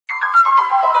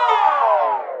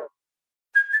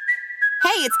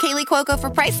it's Kaylee Cuoco for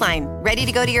Priceline. Ready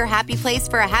to go to your happy place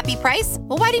for a happy price?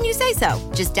 Well, why didn't you say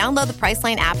so? Just download the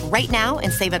Priceline app right now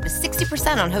and save up to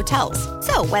 60% on hotels.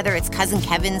 So whether it's Cousin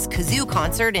Kevin's Kazoo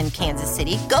Concert in Kansas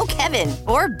City, go Kevin,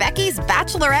 or Becky's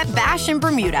Bachelorette Bash in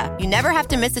Bermuda, you never have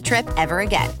to miss a trip ever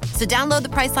again. So download the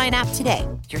Priceline app today.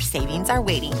 Your savings are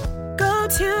waiting. Go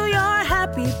to your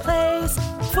happy place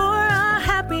for a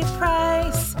happy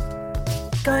price.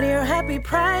 Go to your happy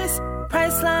price,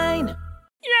 Priceline.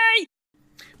 Yay!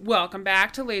 Welcome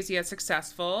back to Lazy Yet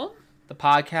Successful. The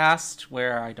podcast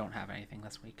where I don't have anything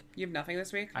this week. You have nothing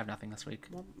this week? I have nothing this week.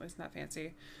 Well, isn't that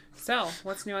fancy? So,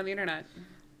 what's new on the internet?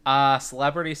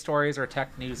 Celebrity stories or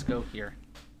tech news go here.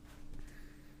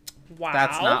 Wow.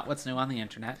 That's not what's new on the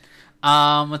internet.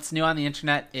 What's new on the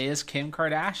internet is Kim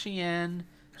Kardashian.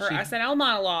 Her SNL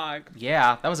monologue.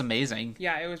 Yeah, that was amazing.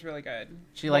 Yeah, it was really good.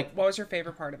 What was your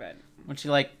favorite part of it? When she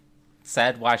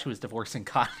said why she was divorcing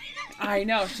Kanye. I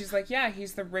know. She's like, yeah,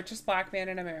 he's the richest black man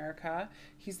in America.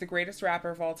 He's the greatest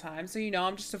rapper of all time. So,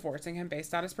 I'm just divorcing him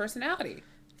based on his personality.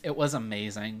 It was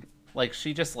amazing.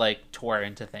 She just tore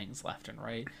into things left and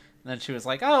right. And then she was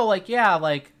like, oh, yeah,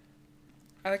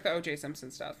 I like the O.J. Simpson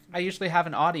stuff. I usually have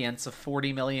an audience of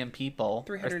 40 million people.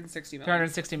 360 million.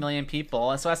 360 million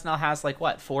people. And so SNL has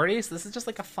 40? So this is just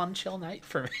a fun, chill night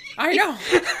for me. I know.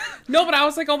 No, but I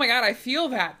was like, oh my God, I feel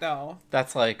that though.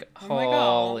 That's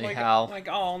holy hell.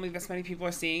 Only this many people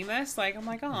are seeing this. I'm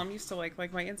like, I'm used to my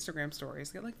Instagram stories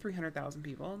get 300,000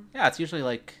 people. Yeah, it's usually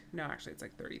No, actually it's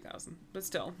 30,000. But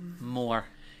still. More.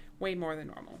 Way more than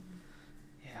normal.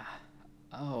 Yeah.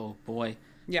 Oh boy.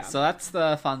 Yeah. So that's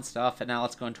the fun stuff, and now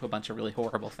let's go into a bunch of really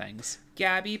horrible things.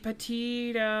 Gabby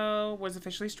Petito was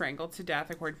officially strangled to death,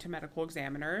 according to medical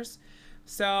examiners.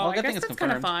 So I guess that's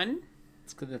kind of fun.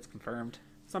 It's good that it's confirmed.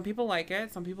 Some people like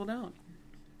it, some people don't.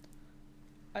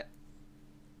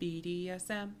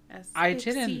 BDSM,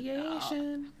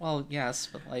 asphyxiation. Well, yes,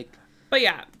 but But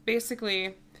yeah,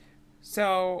 basically,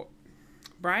 so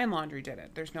Brian Laundrie did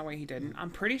it. There's no way he didn't.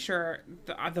 I'm pretty sure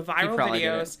the viral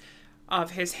videos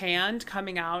of his hand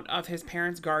coming out of his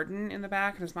parents' garden in the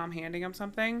back and his mom handing him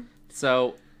something.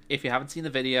 So, if you haven't seen the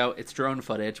video, it's drone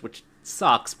footage, which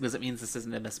sucks because it means this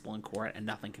isn't admissible in court and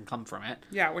nothing can come from it.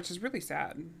 Yeah, which is really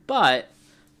sad. But,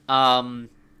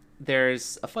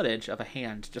 there's a footage of a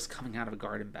hand just coming out of a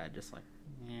garden bed, just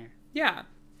Yeah.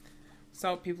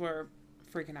 So people are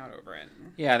freaking out over it.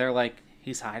 Yeah, they're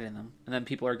he's hiding them. And then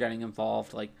people are getting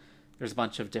involved. There's a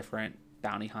bunch of different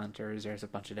bounty hunters, there's a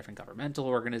bunch of different governmental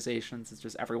organizations. It's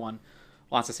just everyone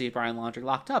wants to see Brian Laundrie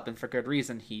locked up, and for good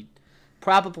reason. He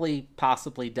probably,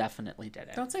 possibly, definitely did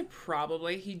it. Don't say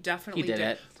probably. He definitely did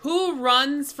it. Who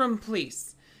runs from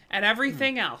police and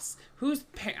everything else?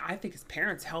 I think his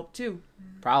parents helped too.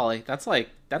 Probably. That's a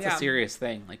serious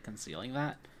thing, concealing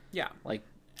that. Yeah.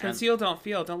 Conceal, don't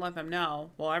feel, don't let them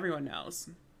know. Well, everyone knows.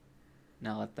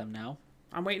 Now let them know.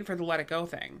 I'm waiting for the let it go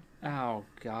thing. Oh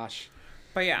gosh.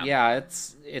 But yeah. Yeah,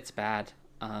 it's bad.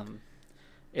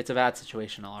 It's a bad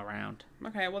situation all around.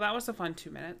 Okay, well that was a fun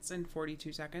 2 minutes and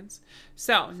 42 seconds.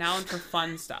 So, now in for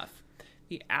fun stuff.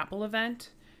 The Apple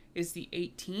event is the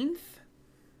 18th.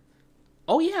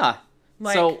 Oh yeah.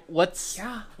 So what's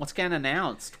getting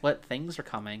announced? What things are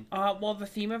coming? Well, the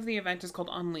theme of the event is called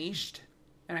Unleashed.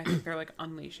 And I think they're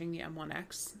unleashing the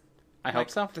M1X. I hope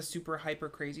so. The super hyper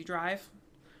crazy drive.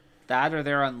 That, or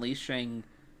they're unleashing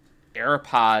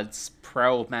AirPods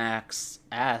Pro Max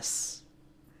S.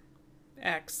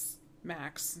 X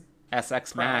Max.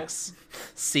 SX Pro. Max.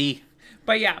 C.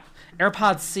 But yeah.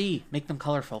 AirPods C. Make them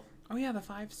colorful. Oh yeah, the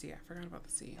 5C. I forgot about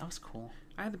the C. That was cool.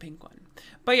 I had the pink one.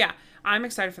 But yeah, I'm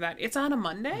excited for that. It's on a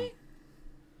Monday.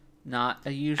 Not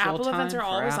a usual Apple time events are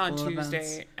always on Apple Tuesday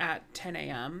events. at 10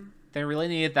 a.m. They really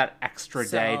needed that extra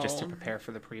day just to prepare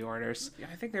for the pre-orders. Yeah,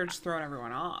 I think they're just throwing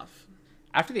everyone off.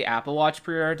 After the Apple Watch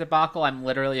pre-order debacle, I'm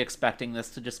literally expecting this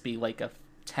to just be a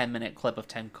 10-minute clip of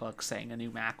Tim Cook saying a new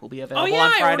Mac will be available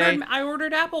on Friday. I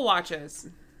ordered Apple Watches.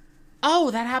 Oh,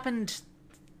 that happened.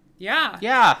 Yeah.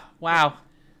 Yeah. Wow.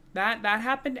 That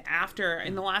happened after.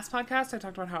 In the last podcast, I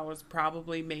talked about how we were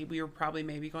probably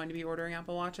going to be ordering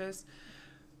Apple Watches.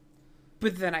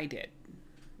 But then I did.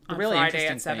 On really Friday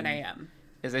at 7 a.m.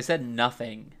 Is they said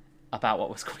nothing about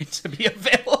what was going to be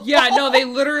available. Yeah, no, they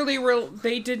literally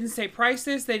they didn't say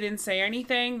prices. They didn't say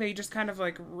anything. They just kind of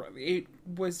it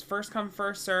was first come,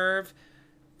 first serve.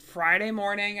 Friday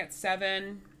morning at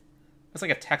 7. It's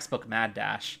like a textbook mad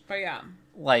dash. But yeah.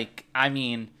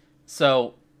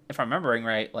 So if I'm remembering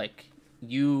right,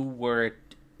 you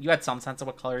had some sense of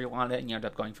what color you wanted, and you ended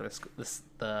up going for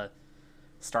the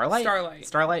Starlight.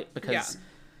 Starlight, because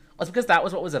Was it because that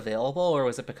was what was available, or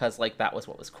was it because, like, that was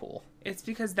what was cool? It's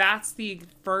because that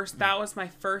was my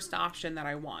first option that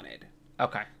I wanted.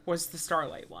 Okay. Was the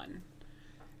Starlight one.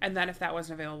 And then if that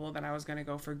wasn't available, then I was going to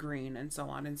go for green and so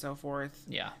on and so forth.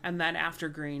 Yeah. And then after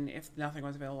green, if nothing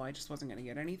was available, I just wasn't going to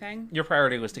get anything. Your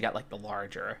priority was to get, like, the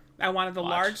larger. I wanted the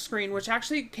large screen, which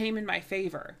actually came in my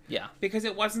favor. Yeah. Because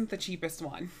it wasn't the cheapest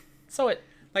one. So it...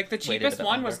 Like, the cheapest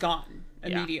one was gone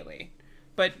immediately. Yeah.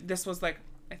 But this was, like,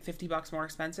 $50 more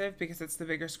expensive because it's the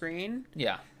bigger screen.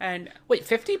 Yeah. And... Wait,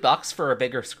 $50 for a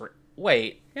bigger screen?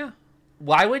 Wait. Yeah.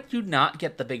 Why would you not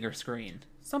get the bigger screen?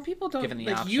 Some people don't. Given the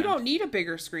like, option. you don't need a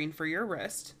bigger screen for your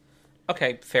wrist.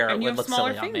 Okay, fair. And it you would have look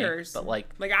smaller silly fingers. On me,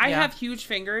 but, I have huge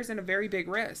fingers and a very big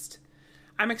wrist.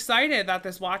 I'm excited that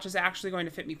this watch is actually going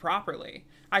to fit me properly.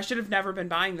 I should have never been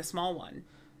buying the small one.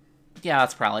 Yeah,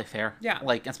 that's probably fair. Yeah.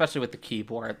 Like, especially with the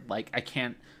keyboard. Like, I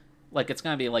can't... Like, it's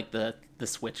going to be, like, the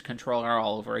Switch controller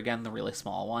all over again, the really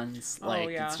small ones. Like,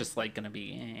 it's just, like, going to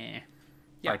be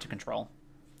hard to control.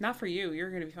 Not for you.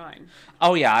 You're going to be fine.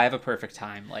 Oh, yeah, I have a perfect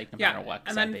time, like, no matter what,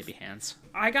 because I have baby hands.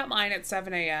 I got mine at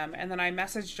 7 a.m., and then I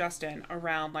messaged Justin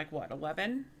around,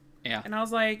 11? Yeah. And I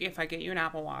was like, if I get you an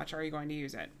Apple Watch, are you going to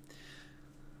use it?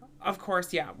 Of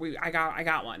course, yeah, I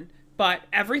got one. But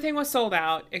everything was sold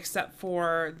out except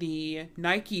for the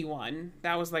Nike one.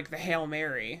 That was, the Hail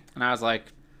Mary. And I was like...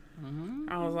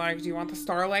 I was like, do you want the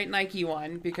Starlight Nike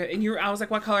one? I was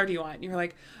like, what color do you want? And you were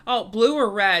like, oh, blue or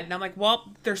red? And I'm like,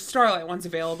 well, there's Starlight ones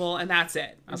available, and that's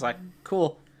it. I was like,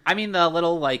 cool. I mean, the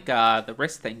little, the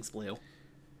wrist thing's blue.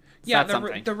 Yeah,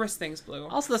 the wrist thing's blue.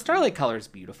 Also, the Starlight color is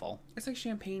beautiful. It's like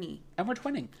champagne-y. And we're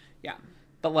twinning. Yeah.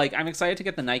 But, I'm excited to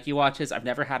get the Nike watches. I've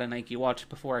never had a Nike watch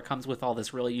before. It comes with all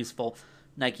this really useful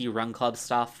Nike Run Club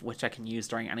stuff, which I can use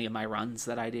during any of my runs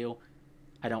that I do.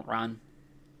 I don't run.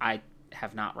 I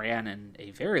have not ran in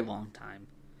a very long time.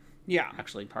 Yeah.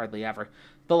 Actually, hardly ever.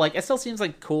 But, it still seems,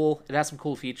 cool. It has some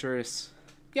cool features.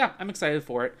 Yeah, I'm excited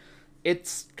for it.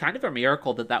 It's kind of a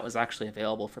miracle that was actually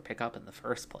available for pickup in the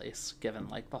first place, given,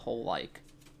 the whole,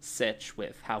 sitch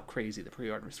with how crazy the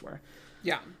pre-orders were.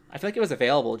 Yeah. I feel like it was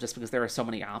available just because there were so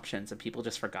many options and people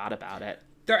just forgot about it.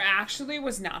 There actually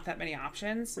was not that many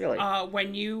options. Really?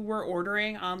 When you were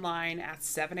ordering online at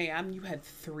 7 a.m., you had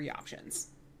 3 options.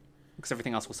 Because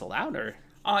everything else was sold out, or?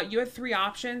 You had 3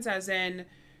 options, as in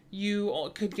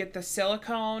you could get the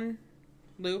silicone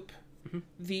loop,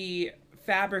 the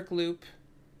fabric loop,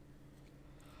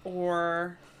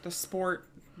 or the sport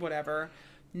whatever.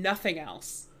 Nothing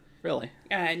else. Really?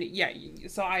 And yeah,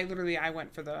 so I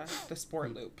went for the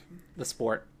sport loop. The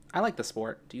sport. I like the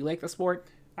sport. Do you like the sport?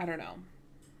 I don't know.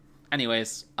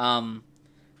 Anyways,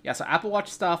 yeah, so Apple Watch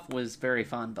stuff was very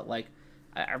fun, but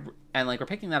we're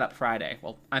picking that up Friday.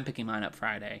 Well, I'm picking mine up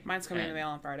Friday. Mine's coming in the mail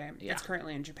on Friday. Yeah. It's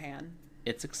currently in Japan.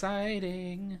 It's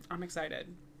exciting. I'm excited.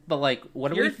 But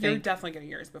what do we think? You're definitely getting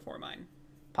yours before mine.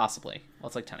 Possibly.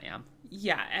 Well, it's 10 a.m.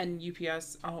 Yeah, and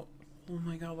UPS. Oh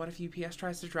my god, what if UPS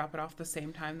tries to drop it off the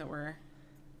same time that we're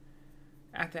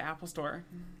at the Apple store?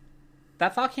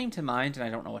 That thought came to mind, and I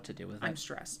don't know what to do with it. I'm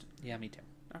stressed. Yeah, me too.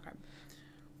 Okay.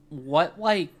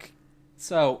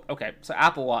 So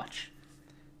Apple Watch.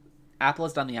 Apple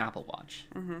has done the Apple Watch.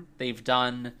 Mm-hmm. They've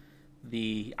done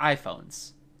the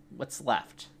iPhones. What's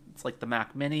left? It's the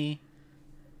Mac Mini.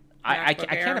 I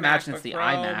can't imagine it's the Pro,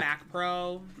 iMac. Mac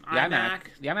Pro, the iMac.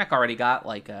 The iMac already got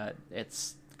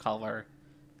its color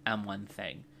M1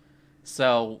 thing.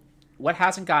 So what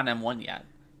hasn't gotten M1 yet?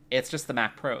 It's just the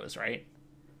Mac Pros, right?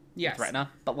 Yes. With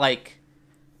Retina. But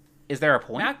is there a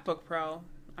point? MacBook Pro.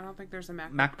 I don't think there's a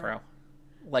Mac Pro.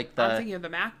 I'm thinking of the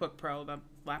MacBook Pro, the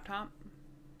laptop.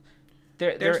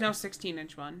 There's no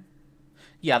 16-inch one.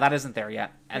 Yeah, that isn't there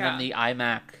yet. And then the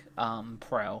iMac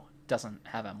Pro doesn't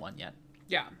have M1 yet.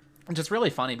 Yeah. Which is really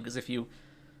funny because if you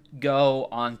go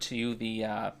onto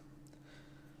the...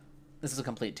 this is a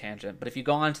complete tangent, but if you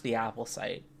go onto the Apple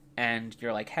site and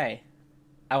you're like, hey,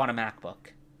 I want a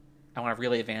MacBook. I want a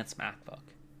really advanced MacBook.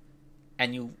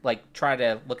 And you try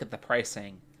to look at the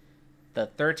pricing, the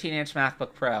 13-inch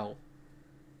MacBook Pro,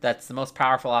 that's the most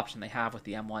powerful option they have with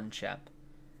the M1 chip,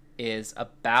 is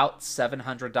about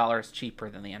 $700 cheaper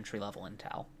than the entry-level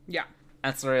Intel. Yeah.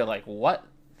 And it's really what?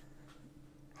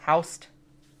 Housed?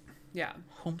 Yeah.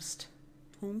 Homest?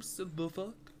 The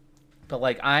fuck?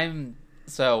 But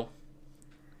so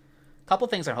a couple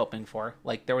things I'm hoping for.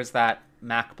 There was that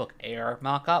MacBook Air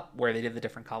mock-up where they did the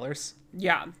different colors.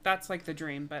 Yeah, that's the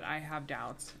dream, but I have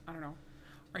doubts. I don't know.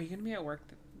 Are you going to be at work?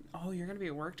 You're going to be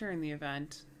at work during the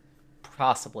event.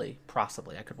 Possibly.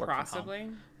 I could work Possibly? from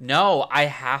home. No, I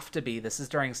have to be. This is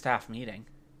during staff meeting.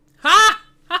 Ha!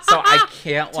 So I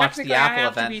can't watch the Apple I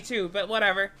have event. To be too, but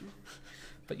whatever.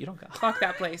 But you don't go. Fuck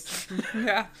that place.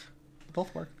 Yeah.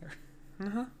 both work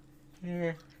there.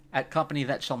 Yeah. At company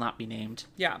that shall not be named.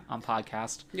 Yeah. On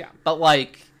podcast. Yeah. But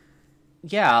like,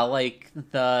 yeah, like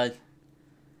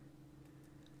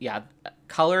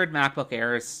colored MacBook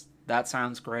Airs. That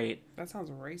sounds great. That sounds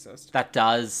racist. That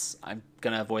does. I'm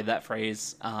gonna avoid that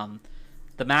phrase.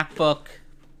 The MacBook,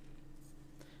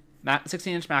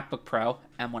 16-inch MacBook Pro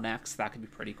M1X. That could be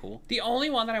pretty cool. The only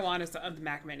one that I want is the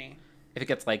Mac Mini. If it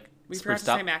gets like we forgot to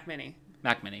say Mac Mini.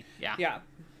 Mac Mini, yeah. Yeah.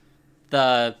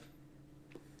 The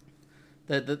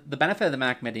benefit of the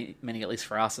Mac Mini, at least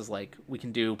for us, is like we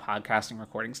can do podcasting,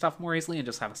 recording stuff more easily and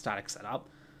just have a static setup.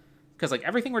 Because like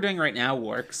everything we're doing right now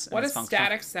works. What does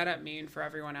static setup mean for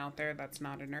everyone out there that's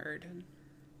not a nerd?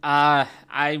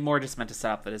 I more just meant a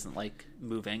setup that isn't like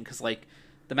moving. Because like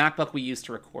the MacBook we used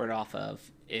to record off of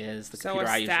is the computer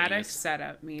I usually use. So a static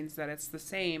setup means that it's the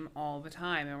same all the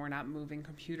time and we're not moving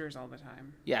computers all the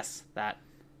time. Yes, that.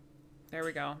 There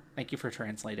we go. Thank you for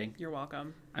translating. You're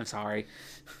welcome. I'm sorry.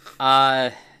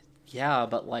 Yeah,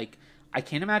 but like I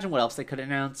can't imagine what else they could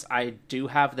announce. I do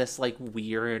have this like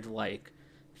weird like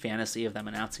fantasy of them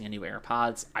announcing a new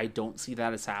AirPods. I don't see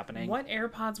that as happening. What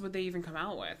AirPods would they even come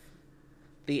out with?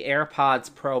 The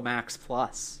AirPods Pro Max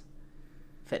Plus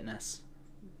fitness.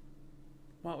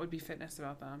 What would be fitness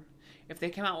about them? If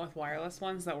they came out with wireless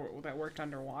ones that worked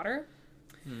underwater,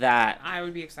 that I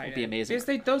would be excited. Would be amazing.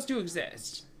 Because those do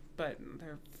exist, but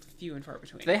they're few and far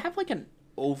between. Do they have like an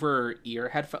over-ear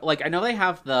headphone? Like I know they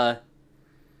have the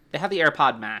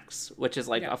AirPod Max, which is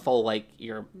like a full like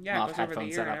ear muff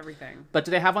headphone setup. And everything. But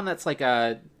do they have one that's like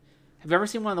a? Have you ever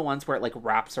seen one of the ones where it like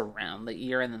wraps around the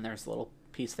ear and then there's a little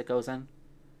piece that goes in?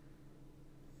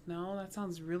 No, that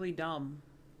sounds really dumb.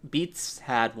 Beats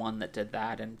had one that did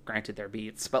that, and granted they're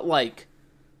Beats, but like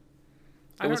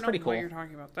it was pretty cool. What you're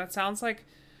talking about? That sounds like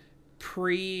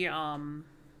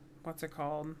what's it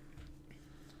called?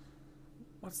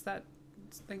 What's that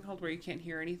thing called where you can't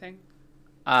hear anything?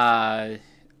 I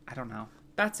don't know.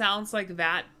 That sounds like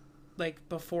that, like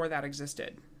before that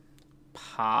existed.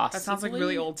 Possibly. That sounds like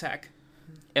really old tech.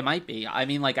 It might be. I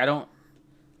mean, like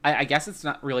I guess it's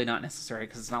not necessary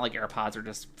because it's not like AirPods are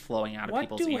just flowing out of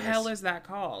people's ears. What the hell is that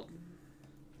called?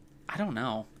 I don't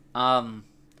know. I'm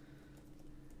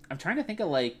trying to think of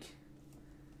like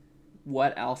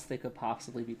what else they could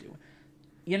possibly be doing.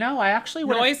 You know, I actually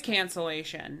would noise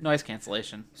cancellation. Noise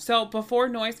cancellation. So before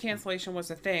noise cancellation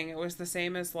was a thing, it was the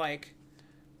same as like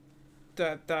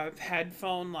the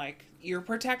headphone like ear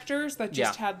protectors that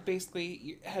just had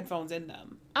basically headphones in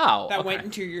them. Oh, that went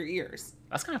into your ears.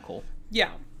 That's kind of cool.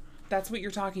 Yeah, that's what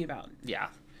you're talking about. Yeah,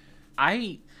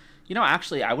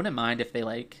 actually, I wouldn't mind if they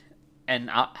like, and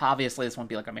obviously this won't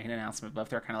be like a main announcement, but if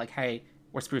they're kind of like, hey,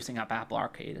 we're sprucing up Apple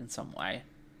Arcade in some way,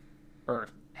 or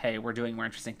hey, we're doing more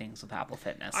interesting things with Apple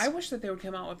Fitness. I wish that they would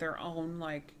come out with their own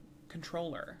like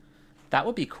controller. That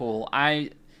would be cool.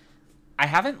 I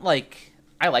haven't like.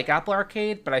 I like Apple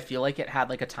Arcade, but I feel like it had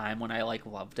like a time when I like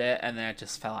loved it, and then it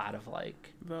just fell out of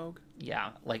like vogue.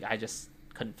 Yeah, like I just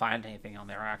couldn't find anything on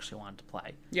there I actually wanted to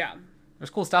play. Yeah,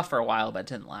 there's cool stuff for a while, but it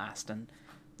didn't last, and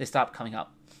they stopped coming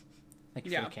up. Thank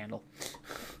you for the candle.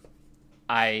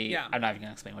 I'm not even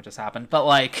gonna explain what just happened, but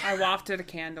like I wafted a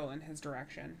candle in his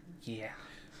direction. Yeah,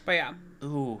 but yeah.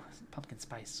 Ooh, pumpkin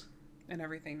spice and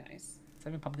everything nice. Is that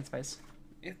even pumpkin spice?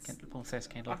 It's pumpkin spice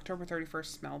candle. October 31st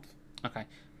smelled. Okay.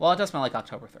 Well, it does smell like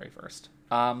October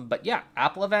 31st. But yeah,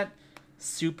 Apple event,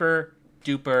 super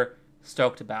duper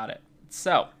stoked about it.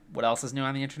 So, what else is new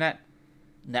on the internet?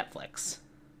 Netflix.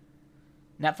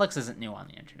 Netflix isn't new on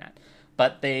the internet,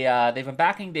 but they've been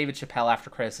backing David Chappelle after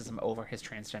criticism over his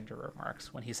transgender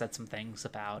remarks when he said some things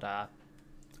about.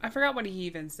 I forgot what he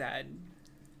even said.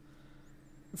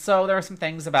 So there were some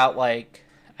things about like,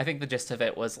 I think the gist of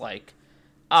it was like,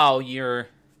 oh, you're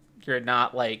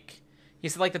not like. He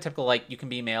said, like, the typical, like, you can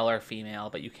be male or female,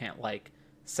 but you can't, like,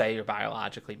 say you're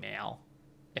biologically male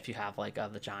if you have, like, a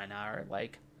vagina or,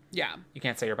 like... Yeah. You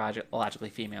can't say you're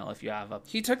biologically female if you have a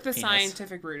He took the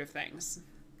scientific root of things.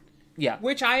 Yeah.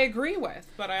 Which I agree with,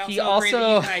 but I also agree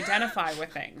that you can identify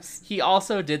with things. He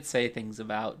also did say things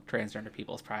about transgender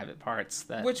people's private parts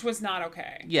that... Which was not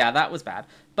okay. Yeah, that was bad.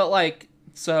 But, like,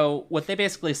 so what they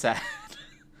basically said...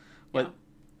 What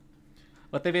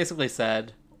they basically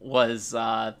said was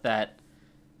that...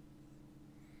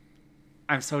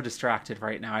 I'm so distracted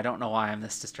right now. I don't know why I'm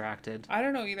this distracted. I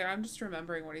don't know either. I'm just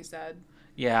remembering what he said.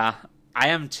 Yeah, I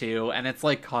am too, and it's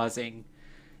like causing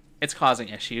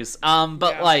issues.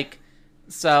 Like,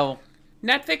 so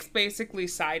Netflix basically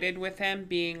sided with him,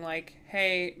 being like,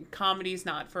 "Hey, comedy's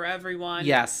not for everyone.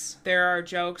 Yes, there are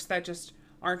jokes that just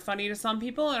aren't funny to some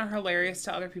people and are hilarious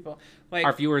to other people. Like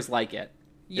our viewers like it.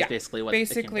 Yeah, is basically what it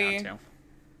came down to.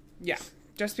 Yeah,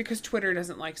 Just because Twitter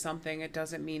doesn't like something, it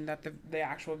doesn't mean that the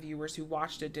actual viewers who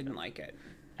watched it didn't like it.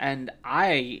 And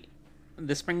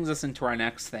this brings us into our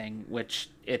next thing, which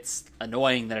it's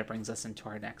annoying that it brings us into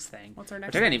our next thing. What's our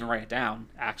next I didn't thing? even write it down,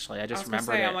 actually. I just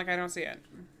remembered it. I'm like, I don't see it.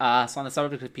 So on the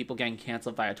subject of people getting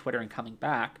canceled via Twitter and coming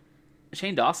back,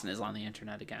 Shane Dawson is on the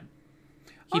internet again.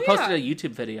 He posted a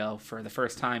YouTube video for the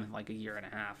first time in like a year and a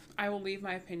half. I will leave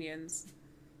my opinions.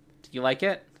 Did you like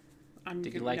it?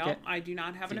 Did you like it? I do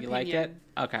not have an opinion. Did you like it?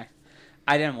 Okay.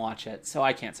 I didn't watch it, so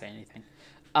I can't say anything.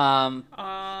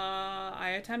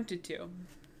 I attempted to.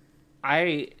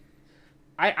 I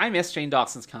miss Shane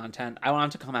Dawson's content. I want him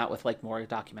to come out with like more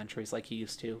documentaries like he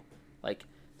used to. Like,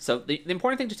 so the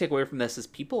important thing to take away from this is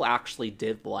people actually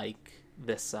did like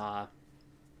this.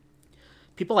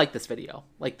 People like this video.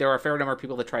 Like, there are a fair number of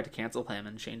people that tried to cancel him,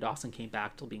 and Shane Dawson came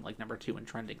back to being like number 2 and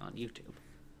trending on YouTube.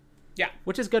 Yeah,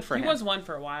 which is good for him. He was one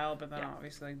for a while, but then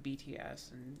obviously like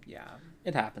BTS and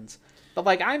it happens. But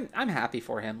like, I'm happy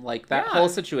for him. Like, that whole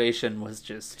situation was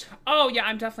just. Oh yeah,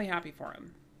 I'm definitely happy for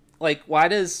him. Like, why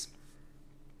does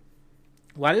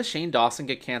Shane Dawson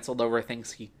get canceled over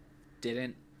things he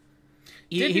didn't?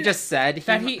 He just said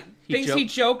that he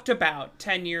joked about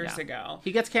 10 years ago.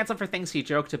 He gets canceled for things he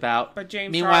joked about. But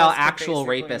meanwhile, Charles actual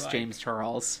rapist James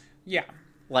Charles,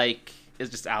 like, is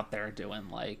just out there doing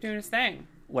his thing,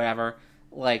 whatever.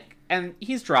 Like, and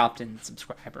he's dropped in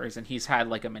subscribers, and he's had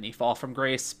like a mini fall from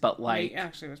grace. But like, he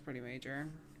actually was pretty major.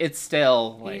 It's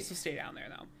still he needs to stay down there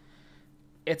though.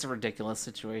 It's a ridiculous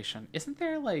situation, isn't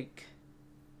there? Like,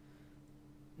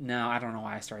 no, I don't know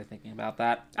why I started thinking about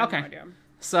that. Okay. No idea.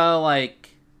 So, like,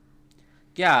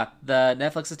 yeah, the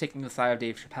Netflix is taking the side of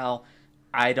Dave Chappelle.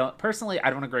 I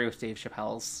don't agree with Dave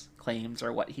Chappelle's claims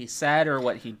or what he said or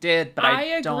what he did, but I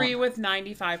agree with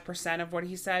 95% of what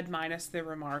he said, minus the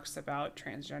remarks about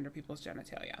transgender people's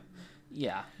genitalia.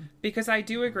 Yeah. Because I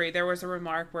do agree. There was a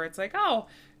remark where it's like, oh,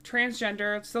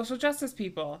 transgender social justice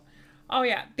people. Oh,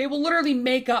 yeah. They will literally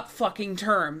make up fucking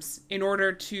terms in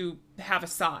order to have a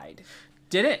side.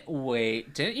 Didn't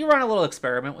you run a little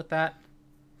experiment with that?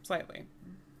 Slightly.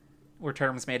 Were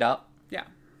terms made up? Yeah.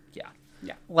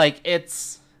 Yeah. Like,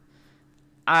 it's...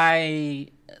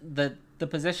 The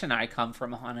position I come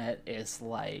from on it is,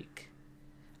 like...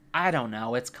 I don't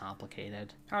know. It's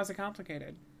complicated. How is it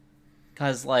complicated?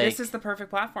 Because, like... This is the perfect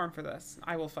platform for this.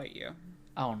 I will fight you.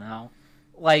 Oh, no.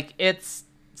 Like, it's...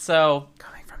 So...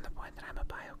 Coming from the point that I'm a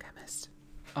biochemist.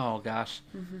 Oh, gosh.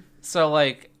 Mm-hmm. So,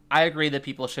 like, I agree that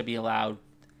people should be allowed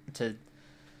to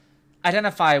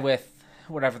identify with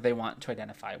whatever they want to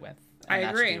identify with. And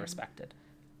that should be respected.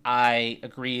 I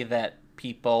agree that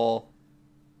people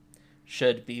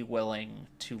should be willing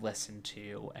to listen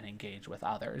to and engage with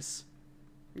others.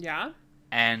 Yeah.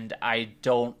 And I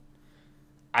don't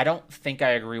think I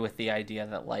agree with the idea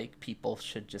that, like, people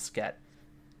should just get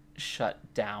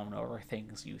shut down over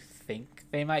things you think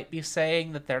they might be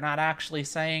saying that they're not actually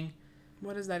saying.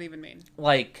 What does that even mean?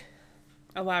 Like,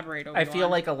 elaborate. I feel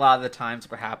like a lot of the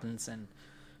times what happens in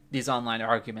these online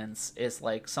arguments is,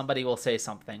 like, somebody will say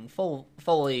something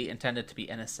fully intended to be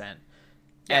innocent,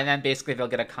 and then basically they'll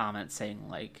get a comment saying,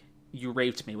 like, you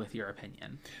raped me with your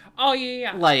opinion. Oh,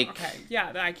 yeah. Like... Okay,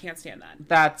 yeah, I can't stand that.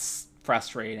 That's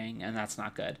frustrating, and that's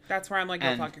not good. That's where I'm like,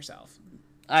 go fuck yourself.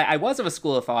 I was of a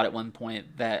school of thought at one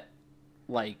point that,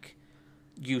 like,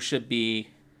 you should be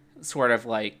sort of,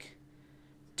 like,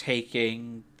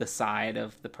 taking the side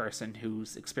of the person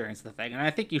who's experienced the thing. And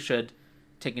I think you should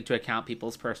take into account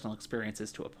people's personal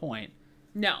experiences to a point.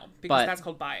 No, because that's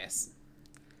called bias.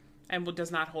 And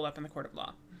does not hold up in the court of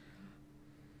law.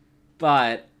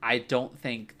 But I don't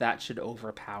think that should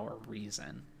overpower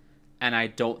reason. And I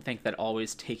don't think that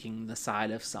always taking the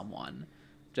side of someone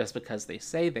just because they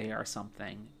say they are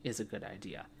something is a good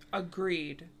idea.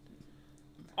 Agreed.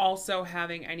 Also,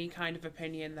 having any kind of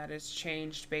opinion that is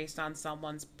changed based on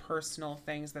someone's personal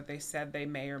things that they said they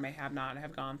may or may have not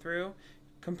have gone through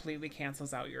completely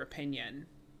cancels out your opinion.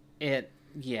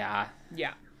 Yeah.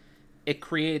 It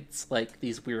creates, like,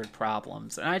 these weird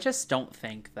problems. And I just don't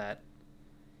think that...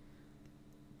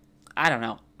 I don't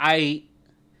know.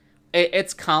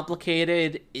 It's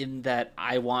complicated in that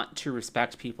I want to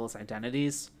respect people's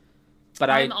identities. But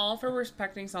I'm all for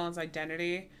respecting someone's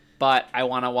identity. But I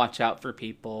want to watch out for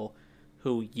people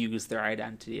who use their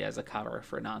identity as a cover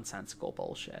for nonsensical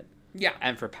bullshit. Yeah.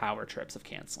 And for power trips of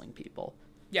canceling people.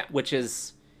 Yeah. Which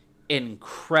is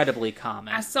incredibly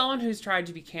common. As someone who's tried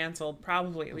to be canceled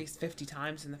probably at least 50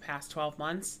 times in the past 12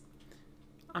 months,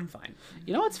 I'm fine.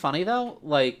 You know what's funny, though?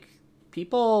 Like,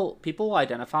 people will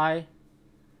identify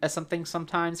as something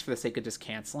sometimes for the sake of just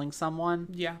canceling someone.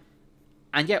 Yeah.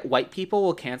 And yet white people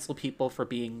will cancel people for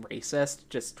being racist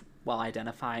just while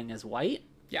identifying as white.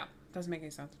 Yeah, doesn't make any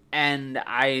sense. And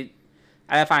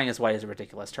identifying as white is a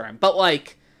ridiculous term. But,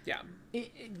 like... Yeah.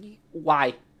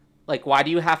 Why? Like, why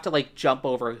do you have to, like, jump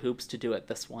over hoops to do it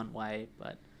this one way,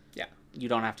 but... Yeah. You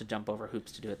don't have to jump over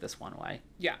hoops to do it this one way.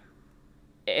 Yeah.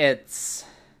 It's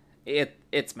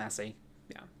messy.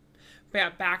 Yeah. But yeah,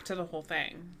 back to the whole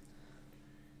thing.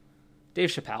 Dave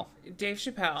Chappelle.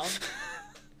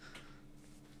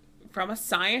 From a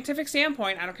scientific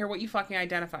standpoint, I don't care what you fucking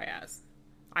identify as.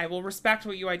 I will respect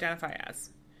what you identify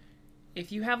as.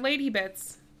 If you have lady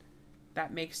bits,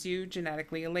 that makes you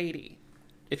genetically a lady.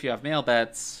 If you have male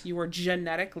bits... You are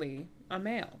genetically a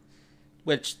male.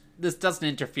 Which, this doesn't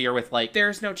interfere with, like...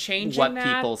 There's no changing what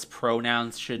that. people's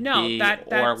pronouns should be,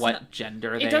 or what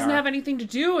gender they are. It doesn't have anything to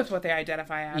do with what they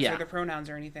identify as, yeah. or their pronouns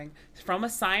or anything. From a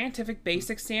scientific,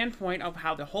 basic standpoint of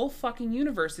how the whole fucking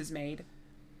universe is made,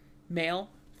 male,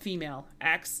 female,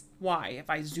 X, Y. If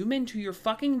I zoom into your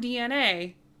fucking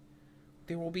DNA...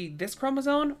 There will be this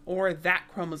chromosome or that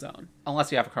chromosome.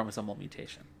 Unless you have a chromosomal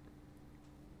mutation.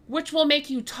 Which will make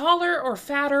you taller or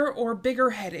fatter or bigger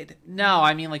headed. No,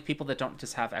 I mean like people that don't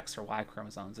just have X or Y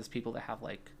chromosomes. It's people that have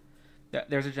like...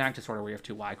 There's a genetic disorder where you have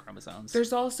 2 Y chromosomes.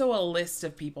 There's also a list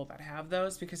of people that have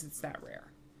those because it's that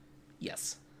rare.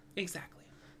 Yes. Exactly.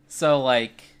 So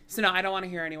like... So no, I don't want to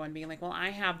hear anyone being like, well,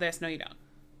 I have this. No, you don't.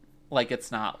 Like it's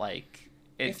not like...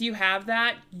 If you have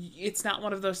that, it's not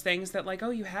one of those things that like, oh,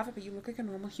 you have it, but you look like a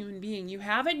normal human being. You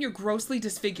have it, and you're grossly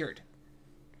disfigured.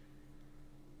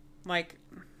 Like,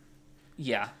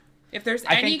 yeah. If there's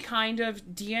any kind of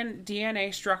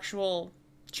DNA structural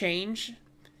change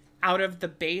out of the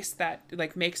base that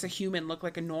like makes a human look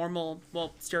like a normal,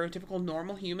 well, stereotypical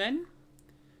normal human,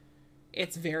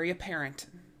 it's very apparent.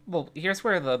 Well, here's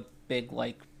where the big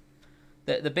like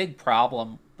the big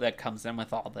problem that comes in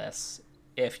with all this,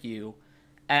 if you...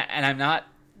 And I'm not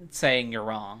saying you're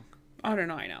wrong. Oh,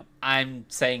 no, I know. I'm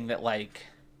saying that, like,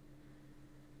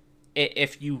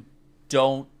 if you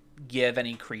don't give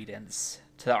any credence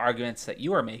to the arguments that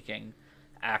you are making,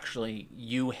 actually,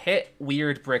 you hit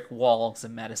weird brick walls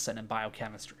in medicine and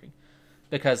biochemistry.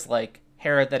 Because, like,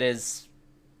 hair that is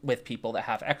with people that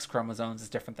have X chromosomes is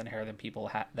different than hair than people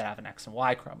that have an X and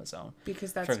Y chromosome.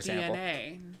 Because that's for example.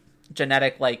 DNA.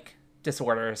 Genetic, like...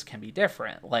 disorders can be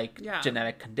different, like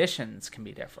genetic conditions can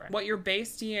be different. What your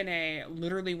base DNA,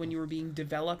 literally when you were being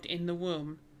developed in the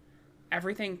womb,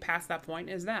 everything past that point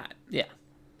is that. Yeah.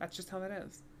 That's just how that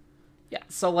is. Yeah,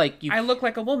 so like I look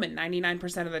like a woman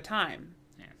 99% of the time.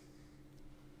 Yeah.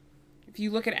 If you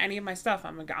look at any of my stuff,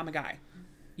 I'm a guy.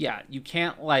 Yeah, you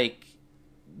can't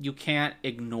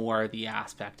ignore the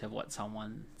aspect of what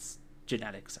someone's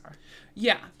genetics are.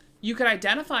 Yeah. You could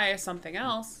identify as something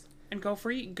else and go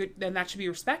free, good, then that should be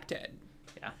respected.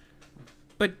 Yeah.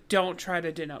 But don't try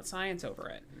to denote science over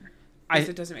it. Because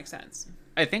it doesn't make sense.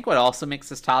 I think what also makes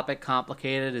this topic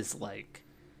complicated is, like,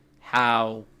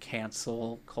 how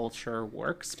cancel culture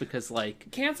works. Because,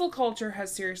 like... Cancel culture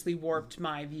has seriously warped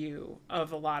my view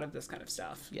of a lot of this kind of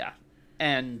stuff. Yeah.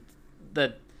 And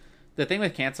the thing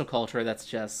with cancel culture that's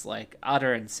just, like,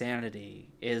 utter insanity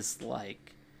is,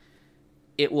 like,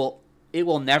 it will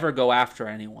never go after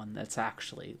anyone that's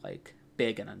actually, like,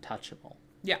 big and untouchable.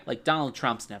 Yeah. Like, Donald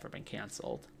Trump's never been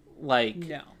canceled. Like,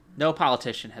 no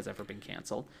politician has ever been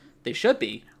canceled. They should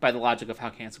be, by the logic of how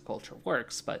cancel culture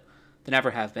works, but they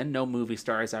never have been. No movie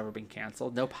star has ever been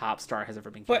canceled. No pop star has ever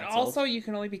been canceled. But also, you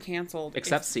can only be canceled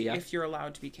except Sia. If you're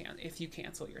allowed to be if you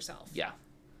cancel yourself. Yeah.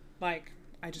 Like,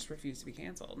 I just refuse to be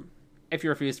canceled. If you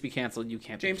refuse to be canceled, you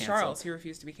can't be canceled. James Charles, he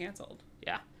refused to be canceled.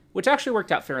 Yeah. Which actually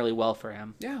worked out fairly well for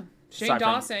him. Yeah. Shane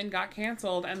Dawson got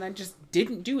canceled and then just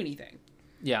didn't do anything.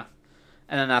 Yeah.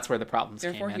 And then that's where the problems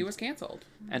came in. Therefore, he was canceled.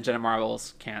 And Jenna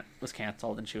Marbles was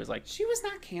canceled, and she was like... She was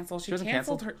not canceled. She wasn't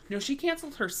canceled her... No, she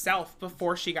canceled herself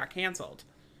before she got canceled.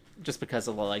 Just because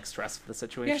of the, like, stress of the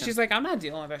situation? Yeah, she's like, I'm not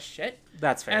dealing with this shit.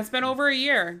 That's fair. And it's been over a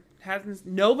year.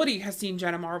 Nobody has seen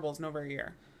Jenna Marbles in over a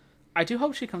year. I do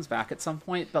hope she comes back at some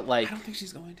point, but, like... I don't think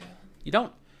she's going to. You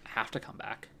don't have to come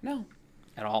back. No.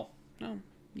 At all. No.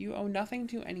 You owe nothing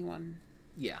to anyone.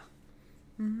 Yeah.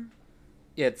 Mm-hmm.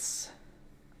 It's...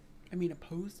 I mean, a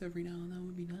post every now and then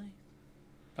would be nice.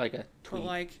 Like a tweet. But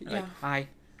like, yeah. Like, hi.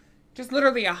 Just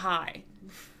literally a hi.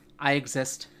 I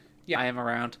exist. Yeah. I am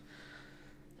around.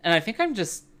 And I think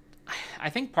I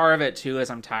think part of it, too, is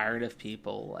I'm tired of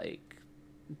people, like,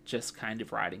 just kind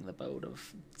of riding the boat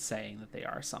of saying that they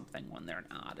are something when they're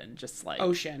not. And just, like...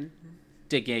 Ocean.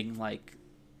 Digging, like...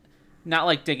 Not,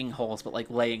 like, digging holes, but, like,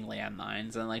 laying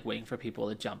landmines and, like, waiting for people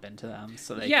to jump into them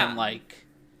so they can, like...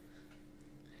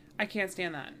 I can't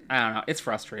stand that. I don't know. It's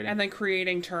frustrating. And then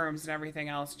creating terms and everything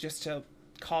else just to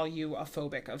call you a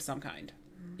phobic of some kind.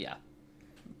 Yeah.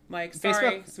 Like,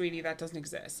 sorry, sweetie, that doesn't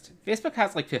exist. Facebook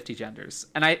has like 50 genders.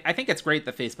 And I think it's great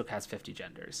that Facebook has 50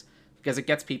 genders because it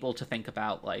gets people to think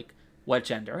about like what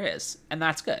gender is. And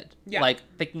that's good. Yeah. Like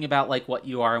thinking about like what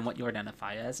you are and what you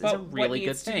identify as is a really good thing. What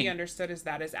needs to be understood is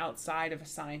that is outside of a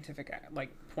scientific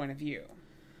like point of view.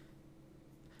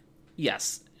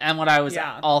 Yes. And what I was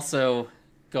also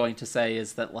going to say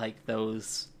is that like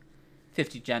those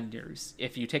 50 genders,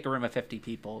 if you take a room of 50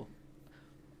 people,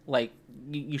 like,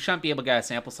 you shouldn't be able to get a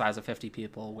sample size of 50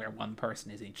 people where one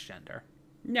person is each gender.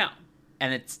 No.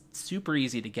 And it's super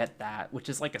easy to get that, which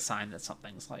is, like, a sign that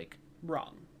something's, like...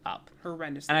 wrong. Up.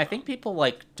 Horrendously And I wrong. think people,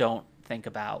 like, don't think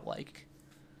about, like,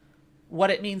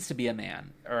 what it means to be a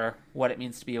man, or what it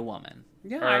means to be a woman.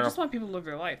 Yeah, I just want people to live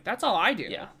their life. That's all I do.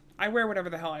 Yeah. I wear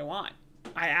whatever the hell I want.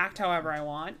 I act however I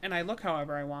want, and I look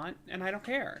however I want, and I don't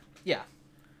care. Yeah.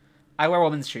 I wear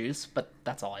women's shoes, but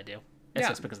that's all I do. It's Yeah.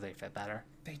 just because they fit better.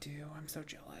 They do. I'm so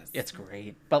jealous. It's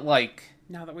great. But, like...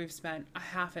 now that we've spent a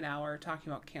half an hour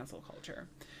talking about cancel culture,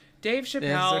 Dave These are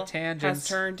Chappelle tangents. has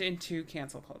turned into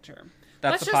cancel culture.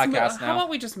 That's the podcast now. How about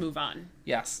we just move on?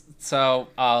 Yes. So,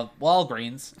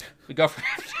 Walgreens. We go from...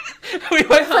 we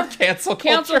went from cancel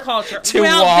culture to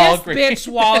Walgreens. This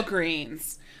bitch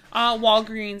Walgreens.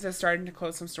 Walgreens is starting to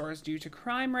close some stores due to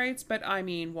crime rates, but I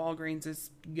mean, Walgreens is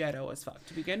ghetto as fuck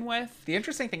to begin with. The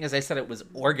interesting thing is they said it was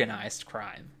organized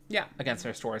crime. Yeah. Against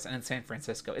their stores. And in San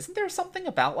Francisco, isn't there something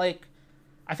about, like...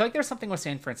 I feel like there's something with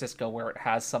San Francisco where it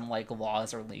has some, like,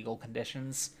 laws or legal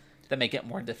conditions that make it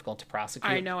more difficult to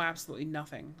prosecute. I know absolutely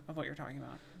nothing of what you're talking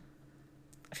about.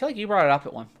 I feel like you brought it up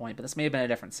at one point, but this may have been a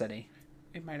different city.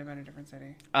 It might have been a different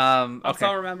city. Okay.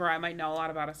 Also, remember, I might know a lot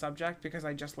about a subject because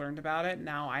I just learned about it.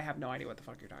 Now I have no idea what the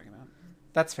fuck you're talking about.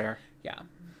 That's fair. Yeah.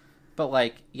 But,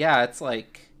 like, yeah, it's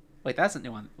like... Wait, that's a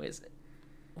new one.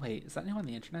 Wait, is that new on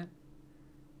the internet?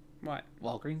 What?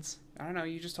 Walgreens? I don't know.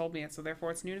 You just told me it, so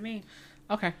therefore it's new to me.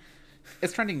 Okay.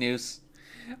 It's trending news.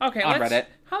 Okay, on Reddit.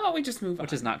 How about we just move on?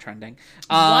 Which is not trending.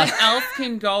 What else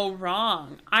can go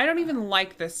wrong? I don't even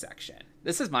like this section.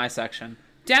 This is my section.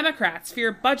 Democrats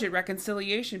fear budget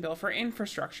reconciliation bill for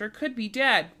infrastructure could be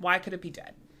dead. Why could it be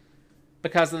dead?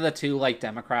 Because of the two, like,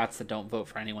 Democrats that don't vote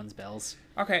for anyone's bills.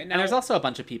 Okay, now... and there's also a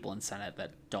bunch of people in Senate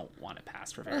that don't want it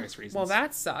passed for various reasons. Well,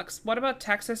 that sucks. What about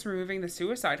Texas removing the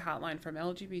suicide hotline from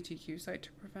LGBTQ site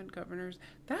to prevent governors?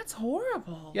 That's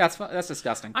horrible. Yeah, that's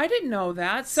disgusting. I didn't know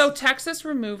that. So Texas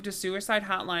removed a suicide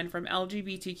hotline from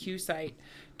LGBTQ site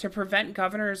to prevent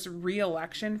governor's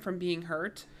re-election from being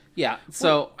hurt? Yeah,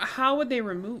 so... Well, how would they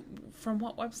remove... From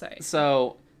what website?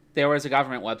 So there was a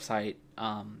government website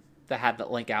that had the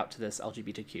link out to this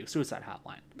LGBTQ suicide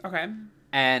hotline. Okay.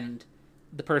 And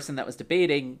the person that was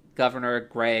debating, Governor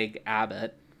Greg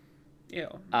Abbott, Ew.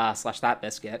 / that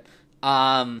biscuit,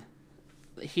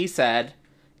 he said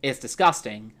it's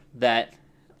disgusting that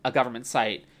a government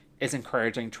site is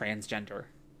encouraging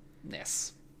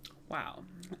transgenderness. Wow.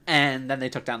 And then they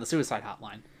took down the suicide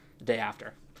hotline the day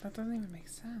after. That doesn't even make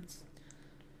sense.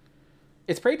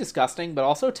 It's pretty disgusting, but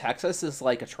also Texas is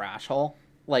like a trash hole.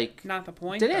 Like, not the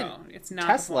point, didn't though. It's not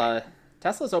Tesla. the point.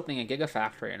 Tesla's opening a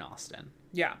gigafactory in Austin.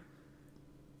 Yeah.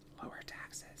 Lower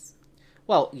taxes.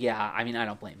 Well, yeah, I mean, I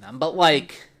don't blame them. But,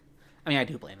 like, I mean, I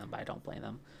do blame them, but I don't blame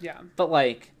them. Yeah. But,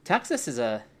 like, Texas is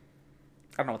I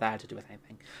don't know what that had to do with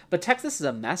anything. But Texas is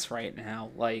a mess right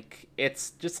now. Like,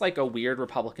 it's just like a weird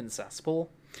Republican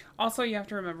cesspool. Also, you have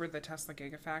to remember the Tesla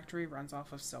Gigafactory runs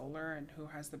off of solar, and who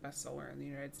has the best solar in the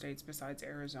United States besides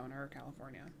Arizona or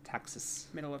California? Texas.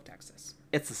 Middle of Texas.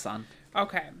 It's the sun.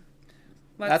 Okay.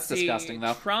 That's disgusting,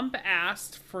 though. Trump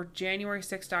asked for January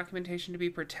 6th documentation to be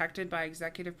protected by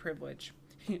executive privilege.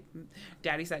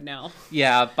 Daddy said no.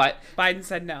 Yeah, but... Biden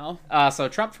said no. So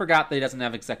Trump forgot that he doesn't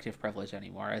have executive privilege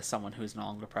anymore as someone who's no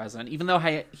longer president, even though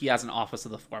he has an office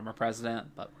of the former president,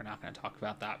 but we're not going to talk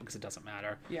about that because it doesn't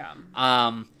matter. Yeah.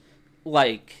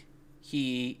 Like,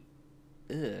 he...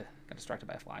 got distracted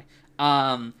by a fly.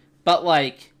 But,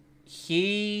 like,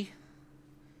 he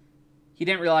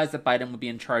didn't realize that Biden would be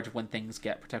in charge of when things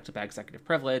get protected by executive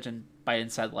privilege, and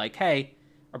Biden said, like, hey...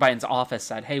 Or Biden's office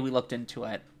said, hey, we looked into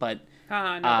it, but... no,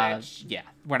 bitch. Yeah,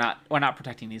 we're not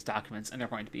protecting these documents, and they're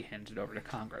going to be handed over to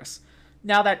Congress.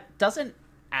 Now, that doesn't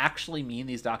actually mean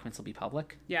these documents will be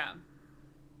public. Yeah.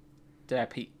 Did I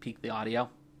peek the audio?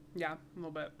 Yeah, a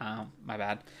little bit. My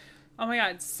bad. Oh my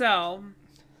god, so...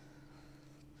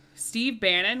 Steve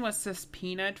Bannon was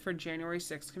subpoenaed for January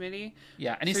 6th committee.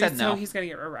 Yeah, and he said no. So he's going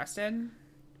to get arrested?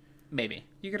 Maybe.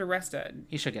 You get arrested.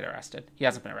 He should get arrested. He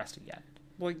hasn't been arrested yet.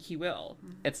 Well, he will.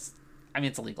 It's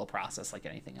a legal process like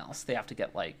anything else. They have to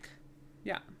get, like...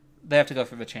 Yeah. They have to go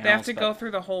through the channels. They have to go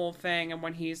through the whole thing, and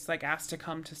when he's like asked to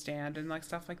come to stand and like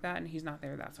stuff like that, and he's not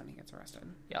there, that's when he gets arrested.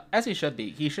 Yeah, as he should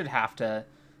be. He should have to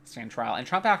stand trial. And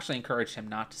Trump actually encouraged him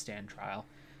not to stand trial.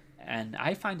 And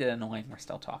I find it annoying we're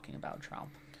still talking about Trump.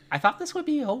 I thought this would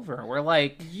be over. We're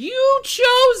like... You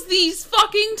chose these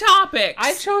fucking topics!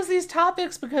 I chose these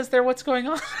topics because they're what's going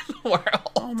on in the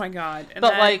world. Oh my god. And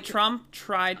but then like... Trump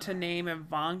tried to name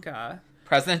Ivanka...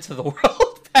 President of the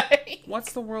World Bank.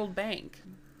 What's the World Bank?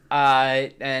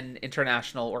 An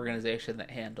international organization that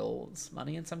handles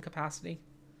money in some capacity.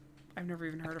 I've never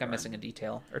even heard of it. I'm missing a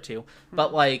detail or two.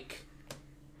 But like...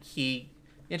 The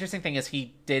interesting thing is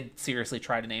he did seriously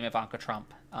try to name Ivanka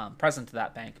Trump president of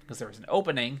that bank because there was an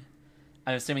opening.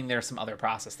 I'm assuming there's some other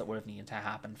process that would have needed to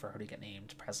happen for her to get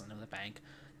named president of the bank.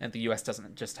 And the U.S.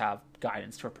 doesn't just have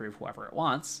guidance to approve whoever it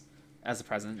wants as the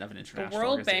president of an international organization. The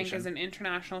World Bank is an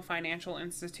international financial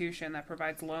institution that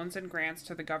provides loans and grants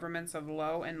to the governments of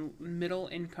low and middle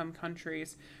income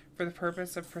countries for the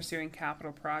purpose of pursuing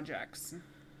capital projects.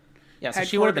 Yeah, so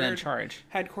she would have been in charge.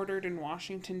 Headquartered in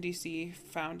Washington, D.C.,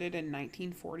 founded in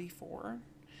 1944.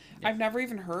 Yeah. I've never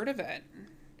even heard of it.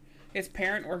 Its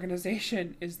parent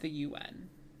organization is the UN.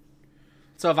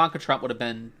 So Ivanka Trump would have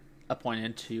been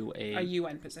appointed to a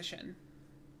UN position.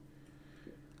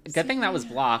 Good thing that was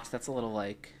blocked. That's a little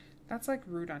like... That's like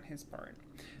rude on his part.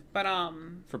 But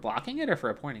For blocking it or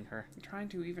for appointing her? Trying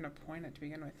to even appoint it to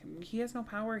begin with. He has no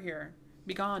power here.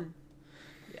 Be gone.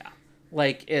 Yeah.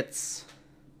 Like, it's...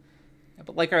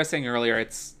 But like I was saying earlier,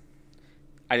 it's...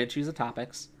 I did choose the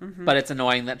topics, but it's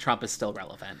annoying that Trump is still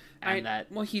relevant. And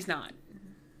that... Well, he's not.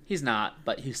 He's not,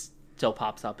 but he still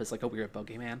pops up as like a weird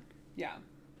bogeyman. Yeah.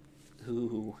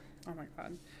 Ooh. Oh my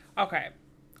god. Okay.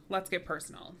 Let's get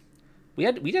personal. We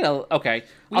had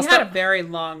a very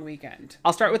long weekend.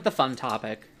 I'll start with the fun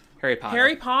topic. Harry Potter.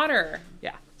 Harry Potter.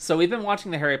 Yeah. So we've been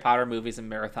watching the Harry Potter movies and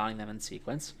marathoning them in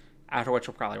sequence, after which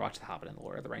we'll probably watch The Hobbit and The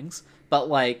Lord of the Rings. But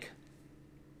like,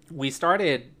 we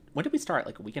started... When did we start?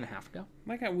 Like a week and a half ago?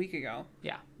 Like a week ago.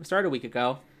 Yeah. We started a week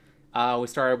ago. We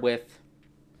started with...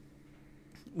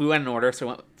 We went in order, so we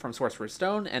went from Sorcerer's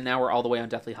Stone, and now we're all the way on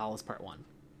Deathly Hallows Part 1.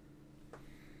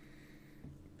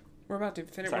 We're about to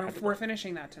finish. We're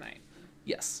finishing that tonight.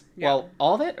 Yes. Yeah. Well,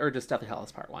 all of it, or just Deathly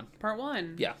Hallows Part 1? Part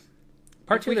 1. Yeah.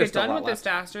 Part 2, if we there's get still a done lot with this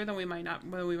left. faster, then we might not.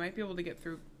 Well, we might be able to get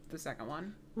through the second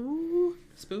one. Ooh.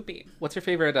 Spoopy. What's your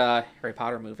favorite Harry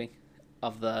Potter movie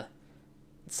of the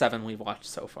 7 we've watched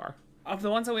so far? Of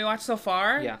the ones that we watched so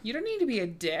far? Yeah. You don't need to be a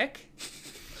dick.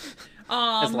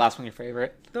 Is the last one your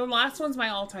favorite? The last one's my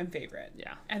all-time favorite.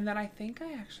 Yeah. And then I think I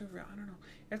don't know.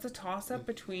 It's a toss-up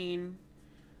between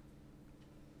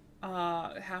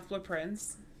Half-Blood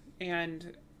Prince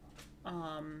and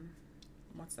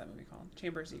what's that movie called?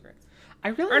 Chamber of Secrets.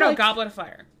 Goblet of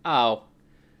Fire. Oh.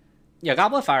 Yeah,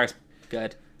 Goblet of Fire is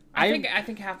good. I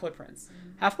think Half-Blood Prince.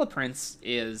 Half-Blood Prince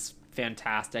is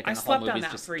fantastic. And I the whole slept on movie's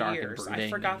that just for dark years. and brooding. I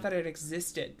forgot that it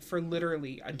existed for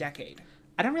literally a decade.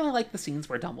 I don't really like the scenes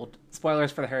where Dumbledore...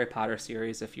 Spoilers for the Harry Potter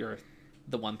series if you're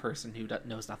the one person who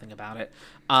knows nothing about it.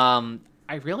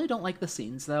 I really don't like the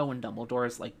scenes, though, when Dumbledore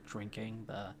is, like, drinking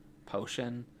the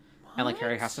potion. What? And, like,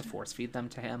 Harry has to force feed them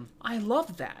to him. I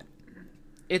love that.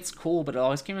 It's cool, but it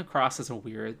always came across as a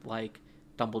weird, like,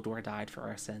 Dumbledore died for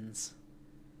our sins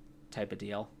type of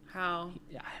deal. How?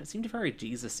 Yeah, it seemed very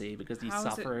Jesus-y because he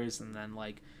suffers, and then,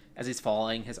 like, as he's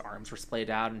falling, his arms were splayed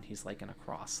out, and he's, like, in a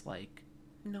cross, like...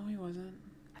 No, he wasn't.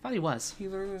 I thought he was. He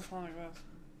literally was falling like this.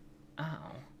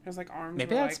 Oh. His, like, arms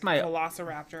maybe were, that's like,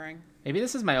 velociraptoring. Maybe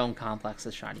this is my own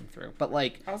complexes shining through. But,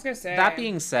 like... I was gonna say... That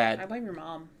being said... I blame your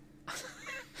mom.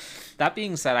 That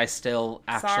being said, I still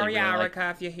actually Sorry, really Erica,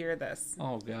 if you hear this.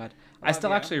 Oh, God. I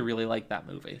still actually really like that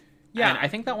movie. Yeah. And I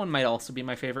think that one might also be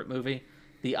my favorite movie.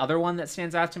 The other one that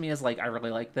stands out to me as, like, I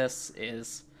really like this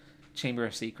is Chamber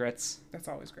of Secrets. That's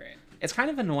always great. It's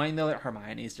kind of annoying, though, that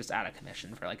Hermione's just out of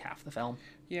commission for, like, half the film.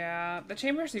 Yeah. The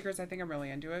Chamber of Secrets, I think I'm really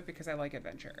into it because I like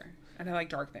adventure. And I like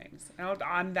dark things. And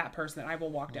I'm that person that I will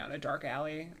walk down a dark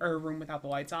alley or a room without the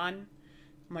lights on.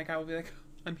 I will be like,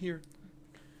 I'm here.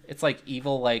 It's, like,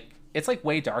 evil, like... It's, like,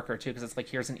 way darker, too, because it's, like,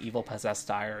 here's an evil possessed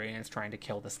diary, and it's trying to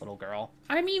kill this little girl.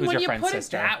 I mean, when you put it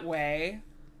that way...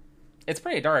 It's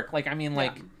pretty dark. Like, I mean,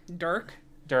 like... Yeah. Dirk?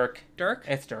 Dirk?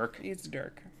 It's Dirk. It's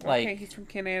Dirk. Like, okay, he's from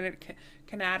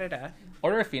Canada.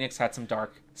 Order of Phoenix had some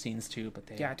dark scenes, too, but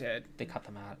they... Yeah, it did. They cut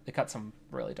them out. They cut some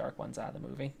really dark ones out of the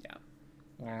movie. Yeah.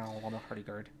 Well, the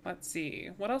hurdy-gurd. Let's see.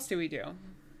 What else do we do?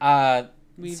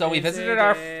 We visited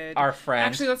our friend.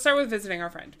 Actually, let's start with visiting our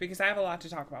friend, because I have a lot to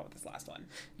talk about with this last one.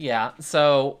 Yeah,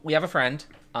 so we have a friend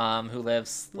who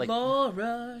lives... like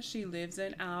Laura, she lives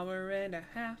an hour and a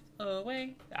half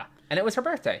away. Yeah, and it was her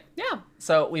birthday. Yeah,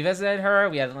 So we visited her.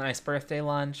 We had a nice birthday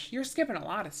lunch. You're skipping a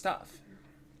lot of stuff.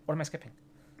 What am I skipping?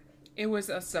 It was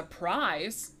a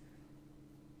surprise.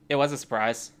 It was a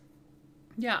surprise.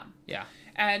 Yeah. Yeah.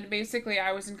 And basically,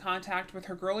 I was in contact with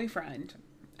her girly friend,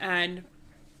 and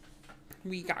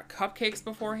we got cupcakes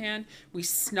beforehand.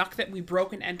 We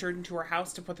broke and entered into her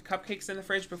house to put the cupcakes in the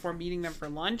fridge before meeting them for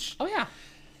lunch. Oh, yeah.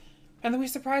 And then we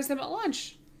surprised them at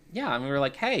lunch. Yeah, and we were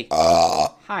like, hey.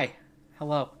 Hi.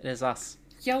 Hello. It is us.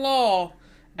 Hello.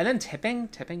 And then tipping.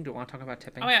 Do you want to talk about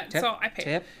tipping? Oh, yeah. Tip? So I paid.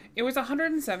 Tip? It was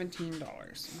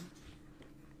 $117.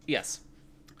 Yes.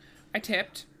 I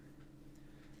tipped.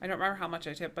 I don't remember how much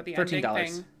I tipped, but the $13. ending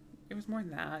thing, it was more than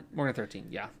that. More than 13,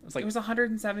 yeah. It was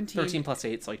 117. 13 plus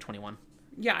 8, so like 21.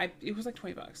 Yeah, it was like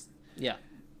 $20. Yeah.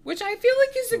 Which I feel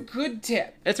like is a good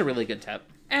tip. It's a really good tip.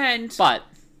 But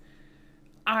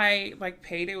I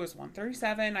paid. It was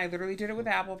 $137. I literally did it with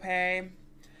Apple Pay,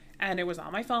 and it was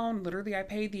on my phone. Literally, I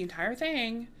paid the entire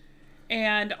thing,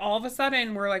 and all of a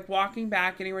sudden, we're walking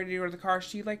back, getting ready to go to the car.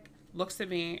 She looks at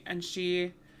me, and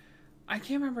I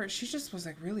can't remember. She just was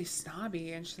really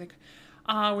snobby, and she's like,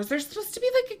 "Was there supposed to be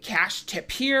a cash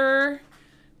tip here?"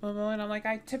 Blah, blah, and I'm like,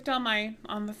 "I tipped on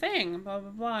the thing." Blah blah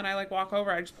blah, and I walk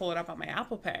over. I just pull it up on my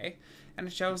Apple Pay. And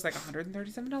it shows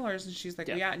 $137. And she's like,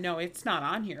 yeah, no, it's not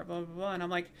on here. Blah, blah, blah. And I'm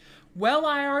like, well,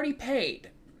 I already paid.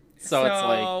 So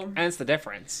it's and it's the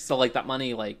difference. So that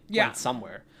money went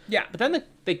somewhere. Yeah. But then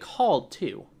they called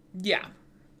too. Yeah.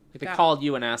 They called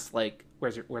you and asked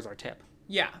where's our tip?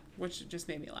 Yeah. Which just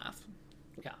made me laugh.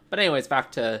 Yeah. But anyways,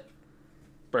 back to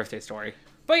birthday story.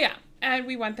 But yeah. And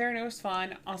we went there and it was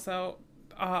fun. Also,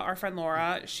 our friend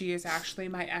Laura, she is actually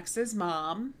my ex's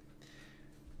mom.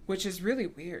 Which is really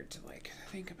weird to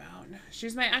think about.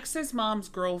 She's my ex's mom's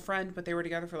girlfriend, but they were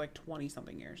together for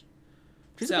 20-something years.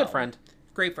 She's a good friend.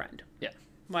 Great friend. Yeah.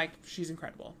 She's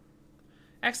incredible.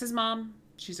 Ex's mom,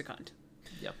 she's a cunt.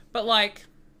 Yep. But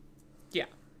yeah,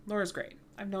 Laura's great.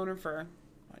 I've known her for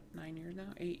 9 years now?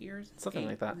 8 years? Something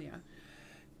like that. Yeah.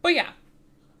 But yeah,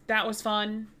 that was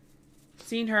fun.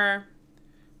 Seen her,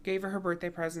 gave her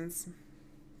birthday presents.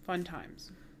 Fun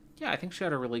times. Yeah, I think she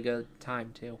had a really good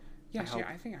time too. Yeah,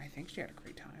 I think she had a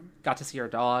great time. Got to see our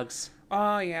dogs.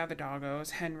 Oh yeah, the doggos,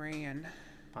 Henry and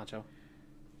Pancho.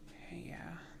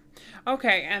 Yeah.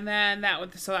 Okay, and then that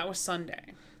was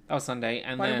Sunday. That was Sunday,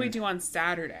 and what did we do on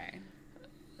Saturday?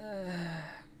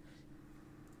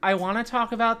 I want to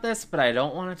talk about this, but I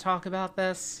don't want to talk about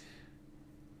this.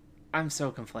 I'm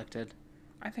so conflicted.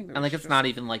 I think that and it's not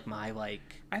even my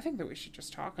I think that we should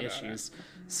just talk about issues. It.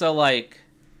 So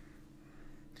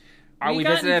we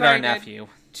visited our nephew.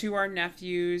 To our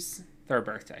nephew's third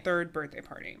birthday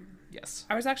party. Yes.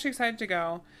 I was actually excited to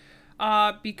go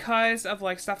because of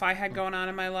stuff I had going on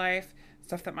in my life,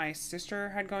 stuff that my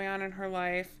sister had going on in her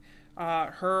life,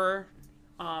 her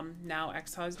now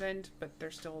ex-husband, but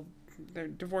their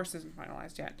divorce isn't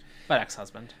finalized yet. But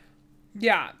ex-husband.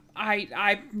 Yeah,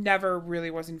 I never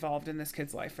really was involved in this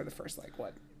kid's life for the first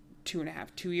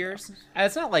 2 years.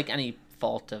 It's not any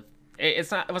fault of.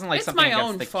 It wasn't it's something my against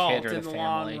own the fault kid or in the the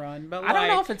family. long run, but I don't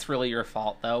know if it's really your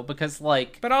fault though, because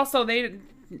But also they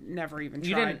never even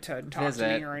tried to talk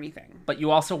to me or anything. But you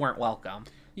also weren't welcome.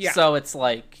 Yeah. So it's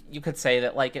you could say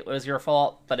that it was your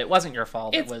fault, but it wasn't your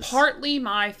fault. It's partly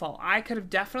my fault. I could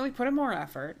have definitely put in more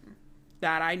effort.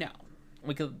 That I know.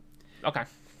 We could. Okay.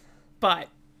 But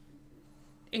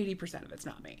 80% of it's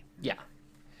not me. Yeah.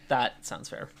 That sounds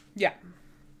fair. Yeah.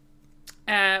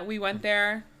 We went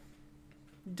there.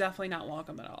 Definitely not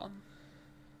welcome at all.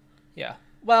 Yeah.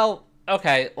 Well,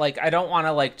 okay. I don't want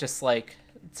to just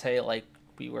say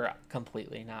we were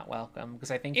completely not welcome, because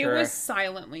I think it was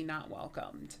silently not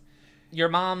welcomed. Your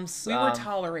mom's. We were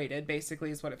tolerated,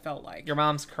 basically, is what it felt like. Your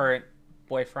mom's current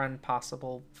boyfriend,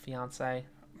 possible fiance.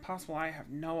 Possible. I have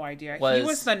no idea. He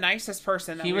was the nicest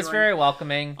person. He was very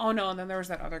welcoming. Oh no! And then there was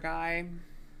that other guy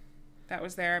that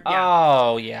was there. Yeah.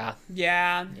 Oh yeah.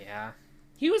 Yeah. Yeah.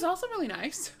 He was also really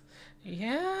nice.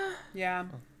 Yeah. Yeah.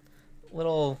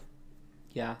 Little.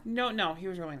 Yeah. No, he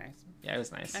was really nice. Yeah, it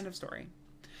was nice. End of story.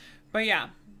 But yeah,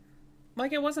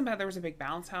 it wasn't bad. There was a big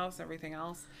bounce house, everything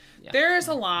else. Yeah. There's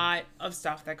a lot of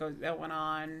stuff that went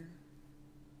on.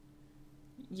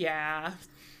 Yeah.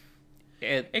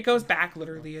 It goes back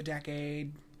literally a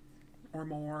decade or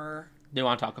more. Do you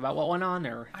want to talk about what went on,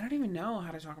 or? I don't even know how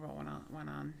to talk about what went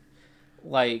on.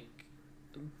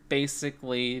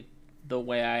 Basically, the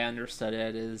way I understood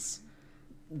it is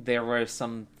there were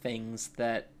some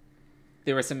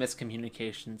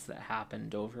miscommunications that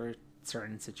happened over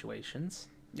certain situations.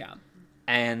 Yeah.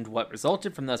 And what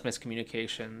resulted from those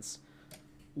miscommunications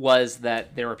was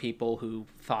that there were people who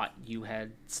thought you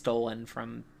had stolen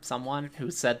from someone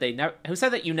who said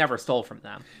that you never stole from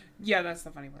them. Yeah, that's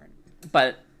the funny part.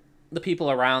 But the people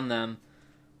around them,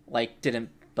 like, didn't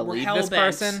believe this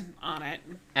person on it,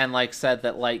 and like said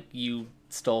that like you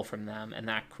stole from them, and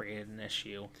that created an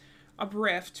issue. A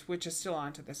rift, which is still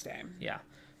on to this day. Yeah,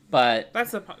 but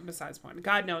that's besides the point.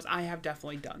 God knows I have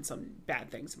definitely done some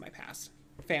bad things in my past,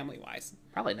 family-wise.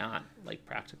 Probably not, like,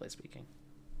 practically speaking.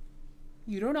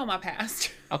 You don't know my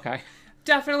past. Okay.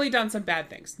 Definitely done some bad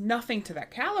things. Nothing to that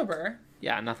caliber.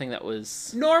 Yeah, nothing that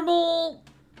was... normal,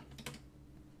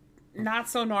 not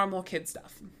so normal kid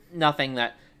stuff. Nothing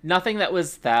that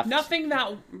was theft. Nothing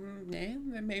that...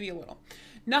 maybe a little.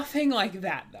 Nothing like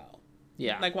that, though.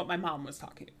 Yeah. Like what my mom was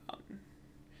talking about.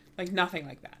 Like, nothing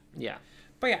like that. Yeah.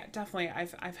 But yeah, definitely,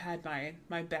 I've had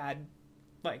my bad,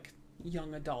 like,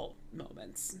 young adult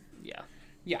moments. Yeah.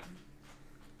 Yeah.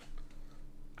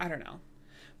 I don't know.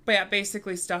 But yeah,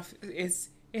 basically stuff is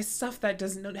stuff that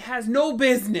has no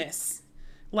business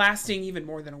lasting even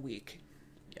more than a week.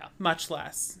 Yeah. Much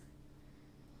less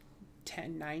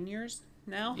 9 years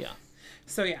now. Yeah.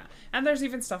 So yeah. And there's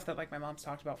even stuff that, like, my mom's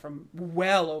talked about from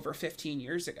well over 15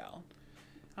 years ago.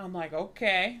 I'm like,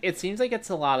 okay. It seems like it's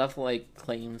a lot of, like,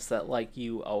 claims that, like,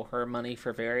 you owe her money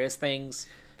for various things.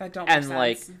 That don't make sense. And,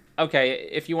 like, okay,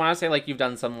 if you want to say, like, you've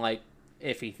done some, like,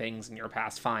 iffy things in your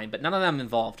past, fine, but none of them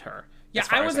involved her. Yeah,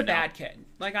 I was a bad kid.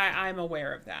 Like, I'm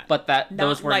aware of that. But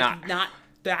those were like, not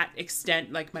that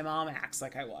extent, like my mom acts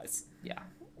like I was. Yeah.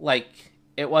 Like,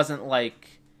 it wasn't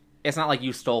like... It's not like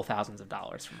you stole thousands of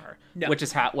dollars from her. No. Which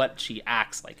is what she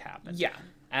acts like happened. Yeah.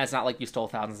 And it's not like you stole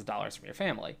thousands of dollars from your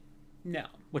family. No.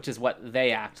 Which is what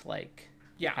they act like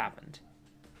happened.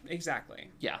 Exactly.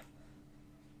 Yeah.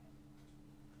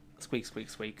 Squeak, squeak,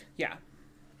 squeak. Yeah.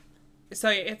 So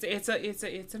it's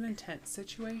an intense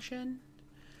situation.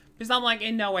 Because I'm like,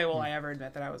 in no way will I ever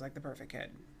admit that I was, like, the perfect kid.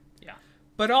 Yeah.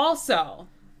 But also...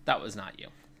 that was not you.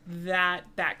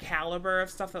 That caliber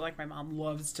of stuff that, like, my mom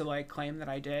loves to, like, claim that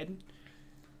I did.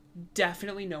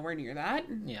 Definitely nowhere near that.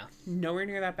 Yeah. Nowhere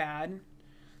near that bad.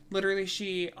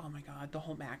 Literally, oh my god, the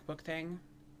whole MacBook thing.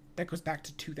 That goes back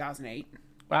to 2008.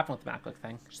 What happened with the MacBook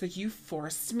thing? She's like, you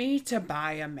forced me to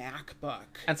buy a MacBook.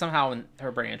 And somehow in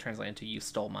her brain it translated into you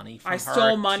stole money from her. I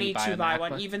stole money to buy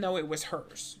one, even though it was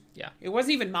hers. Yeah. It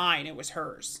wasn't even mine, it was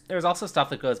hers. There's also stuff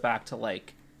that goes back to,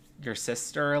 like, your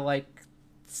sister, like,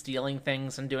 stealing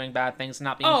things and doing bad things and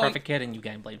not being a perfect kid, and you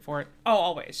getting blamed for it. Oh,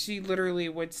 always. She literally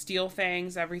would steal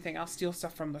things, everything else, steal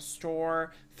stuff from the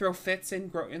store, throw fits in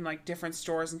like, different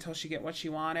stores until she get what she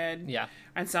wanted. Yeah.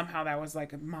 And somehow that was,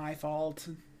 like, my fault.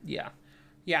 Yeah.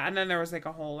 Yeah, and then there was, like,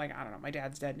 a whole, like, I don't know, my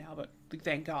dad's dead now, but, like,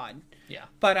 thank God. Yeah.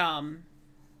 But,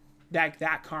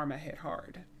 that karma hit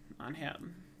hard on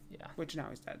him. Yeah. Which now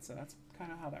he's dead, so that's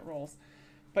kind of how that rolls.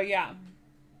 But, yeah.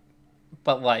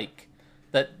 But, like,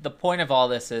 the point of all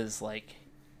this is, like,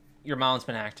 your mom's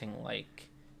been acting like...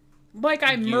 like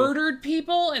I murdered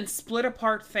people and split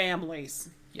apart families.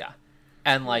 Yeah.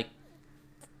 And, like,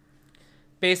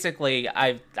 basically,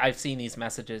 I've seen these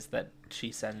messages that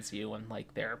she sends you, and,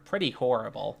 like, they're pretty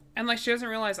horrible. And, like, she doesn't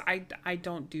realize I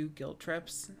don't do guilt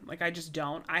trips. Like, I just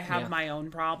don't. I have my own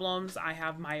problems. I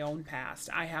have my own past.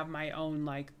 I have my own,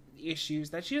 like, issues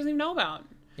that she doesn't even know about.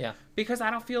 Yeah. Because I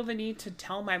don't feel the need to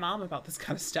tell my mom about this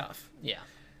kind of stuff. Yeah.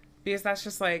 Because that's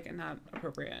just, like, not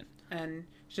appropriate. And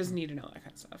she doesn't need to know that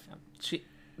kind of stuff. Yeah.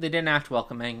 They didn't act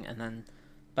welcoming, and then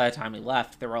by the time we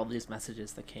left, there were all these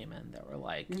messages that came in that were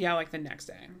like... yeah, like the next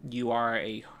day. You are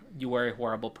a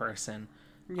horrible person.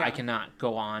 Yeah. I cannot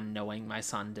go on knowing my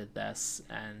son did this.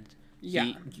 And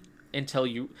until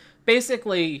you...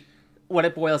 Basically, what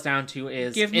it boils down to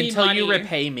is until money. You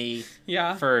repay me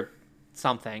for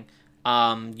something,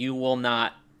 you will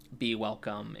not be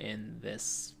welcome in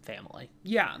this family.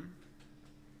 Yeah.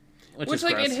 Which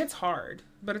like, gross. it hits hard.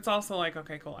 But it's also like,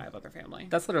 okay, cool, I have other family.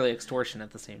 That's literally extortion at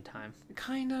the same time.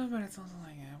 Kind of, but it's also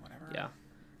like, yeah, whatever. Yeah.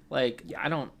 Like, I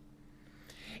don't...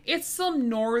 It's some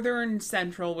northern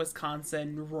central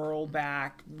Wisconsin, rural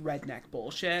back, redneck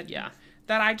bullshit. Yeah.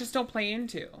 That I just don't play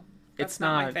into. That's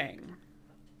not my thing.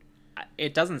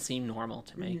 It doesn't seem normal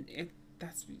to me.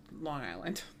 That's Long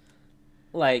Island.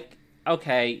 Like,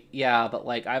 okay, yeah, but,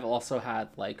 like, I've also had,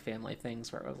 like, family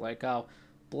things where it was like, oh...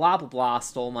 blah, blah, blah,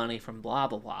 stole money from blah,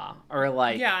 blah, blah. Or,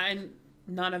 like... yeah, and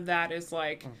none of that is,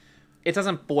 like... it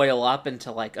doesn't boil up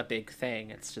into, like, a big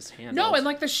thing. It's just handled. No, and,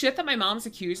 like, the shit that my mom's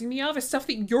accusing me of is stuff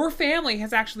that your family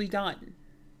has actually done.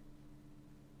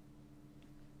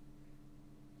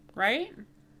 Right?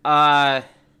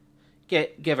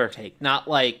 Give or take. Not,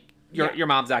 like, your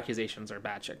mom's accusations are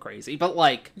batshit crazy. But,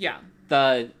 like... yeah.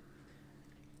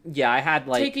 Yeah, I had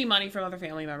like taking money from other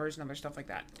family members and other stuff like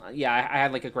that. Yeah, I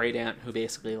had like a great aunt who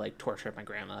basically like tortured my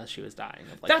grandma as she was dying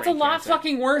of like That's a brain lot cancer.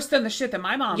 fucking worse than the shit that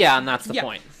my mom. Yeah, and that's the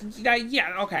point.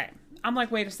 Yeah, okay. I'm like,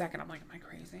 wait a second. I'm like, am I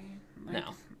crazy? Like,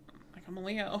 No. Like, I'm a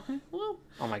Leo. Well,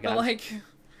 Oh my god. but like,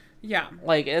 yeah.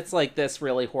 Like, it's like this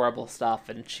really horrible stuff,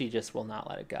 and she just will not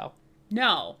let it go.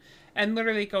 No. And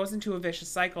literally goes into a vicious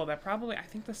cycle that probably, I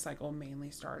think the cycle mainly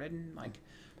started in like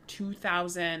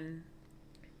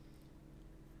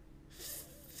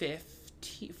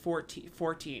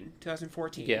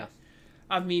 2014. Yeah.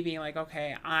 Of me being like,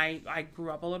 okay, I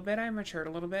grew up a little bit, I matured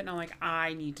a little bit, and I'm like,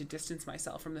 I need to distance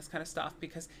myself from this kind of stuff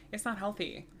because it's not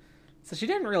healthy. So she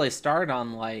didn't really start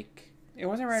on like It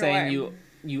wasn't right saying away.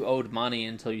 you owed money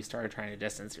until you started trying to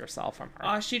distance yourself from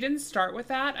her. She didn't start with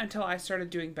that until I started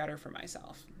doing better for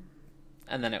myself.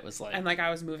 And then it was like... And like I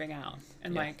was moving out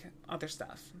and Yeah. like other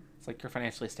stuff. It's like you're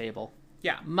financially stable.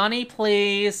 Yeah. Money,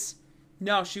 please.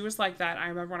 No, she was like that. I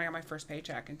remember when I got my first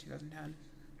paycheck in 2010.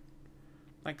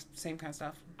 Like, same kind of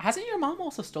stuff. Hasn't your mom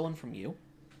also stolen from you?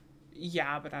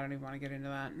 Yeah, but I don't even want to get into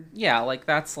that. Yeah, like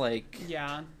that's like...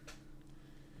 Yeah.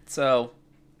 So...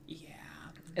 Yeah.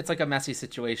 It's like a messy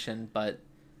situation, but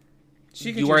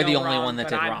She could you do are no the only wrong, one that but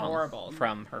did I'm wrong horrible.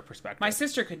 from her perspective. My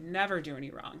sister could never do any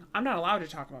wrong. I'm not allowed to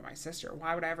talk about my sister.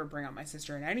 Why would I ever bring up my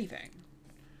sister in anything?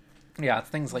 Yeah, it's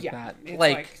things like Yeah, that. it's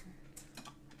Like,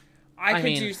 I could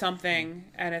mean- do something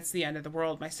and it's the end of the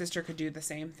world. My sister could do the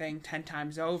same thing 10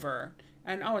 times over.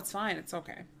 And, oh, it's fine. It's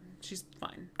okay. She's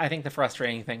fine. I think the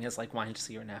frustrating thing is like wanting to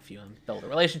see your nephew and build a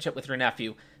relationship with your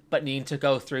nephew, but needing to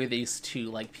go through these two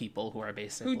like people who are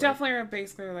basically Who definitely are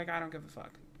basically like, I don't give a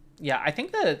fuck. Yeah, I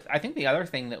think the other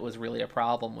thing that was really a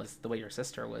problem was the way your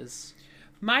sister was.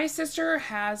 My sister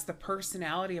has the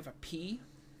personality of a pea,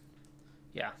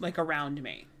 Yeah. like around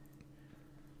me.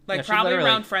 Like Yeah, she probably literally-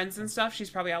 around friends and stuff, she's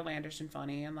probably outlandish and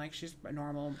funny and like she's a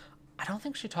normal. I don't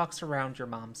think she talks around your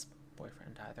mom's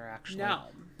boyfriend either, actually. No.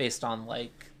 Based on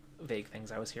like vague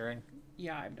things I was hearing.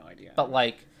 Yeah, I have no idea. But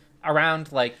like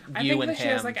around like I you think and that him, she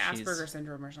has like she's- Asperger's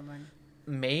syndrome or something.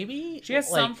 Maybe She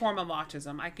has like, some form of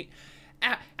autism.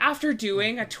 After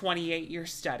doing a 28-year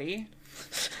study,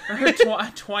 or a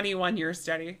 21-year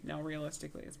study. No,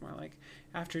 realistically, it's more like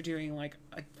after doing like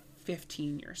a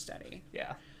 15-year study.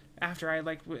 Yeah. After I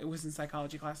like was in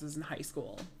psychology classes in high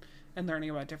school and learning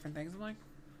about different things, I'm like,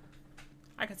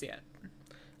 I can see it.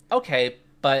 Okay,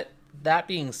 but that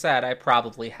being said, I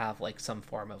probably have like some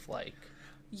form of like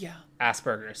Yeah.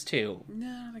 Asperger's too.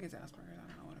 No, I think it's Asperger's. I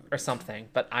don't know what it would Or be. something,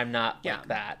 but I'm not Yeah, like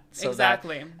that. So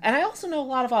exactly. And I also know a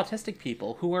lot of autistic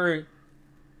people who are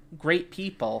great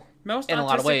people Most in a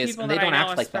lot of autistic ways, people and they that don't I know,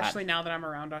 act like that. especially now that I'm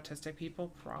around autistic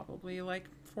people, probably like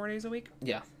 4 days a week.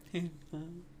 Yeah.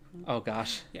 Oh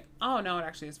gosh. Yeah. Oh no, it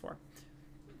actually is 4.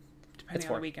 Depending It's on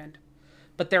 4. the weekend.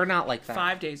 But they're not like that.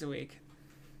 5 days a week.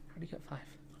 How do you get 5?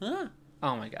 Huh?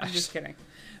 Oh my gosh. I'm just kidding.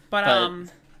 But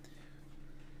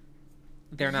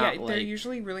they're yeah, not like they're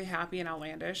usually really happy and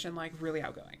outlandish and like really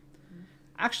outgoing.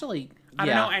 actually. I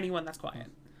yeah. don't know anyone that's quiet.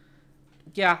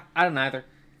 Yeah, I don't either.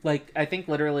 Like, I think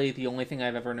literally the only thing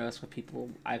I've ever noticed with people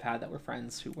I've had that were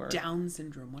friends who were... Down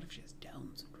syndrome. What if she has Down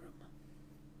syndrome?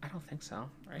 I don't think so,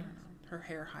 I right? don't know. Her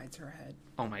hair hides her head.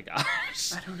 Oh my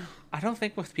gosh. I don't know. I don't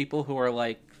think with people who are,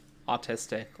 like,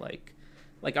 autistic, like,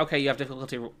 okay, you have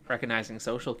difficulty recognizing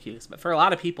social cues, but for a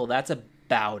lot of people, that's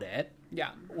about it. Yeah.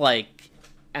 Like,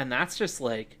 and that's just,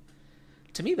 like,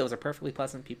 to me, those are perfectly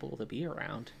pleasant people to be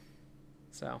around.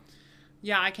 So...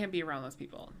 Yeah, I can't be around those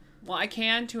people. Well, I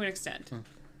can to an extent.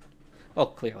 Well,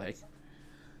 clearly.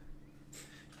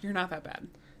 You're not that bad.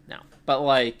 No. But,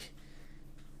 like,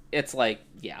 it's like,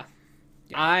 yeah.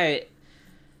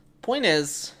 Point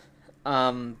is,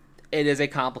 it is a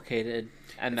complicated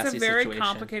and messy It's a very situation.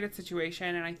 complicated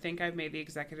situation, and I think I've made the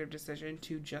executive decision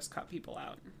to just cut people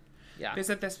out. Yeah. Because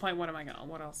at this point, what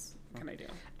else can I do?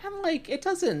 And, like, it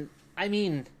doesn't, I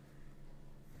mean,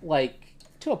 like,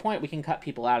 to a point we can cut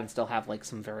people out and still have, like,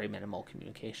 some very minimal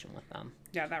communication with them.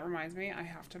 Yeah, that reminds me, I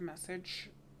have to message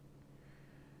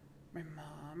my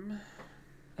mom.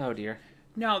 Oh, dear.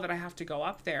 No, that I have to go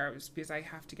up there. It was because I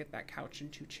have to get that couch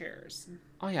and 2 chairs.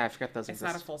 Oh, yeah, I forgot those It's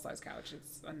exist. not a full-size couch.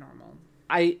 It's a normal.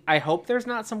 I hope there's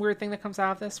not some weird thing that comes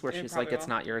out of this where It she's like, probably it's will.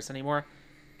 not yours anymore.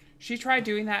 She tried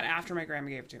doing that after my grandma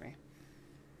gave it to me.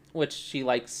 Which she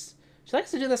likes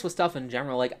to do this with stuff in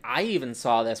general. Like, I even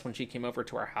saw this when she came over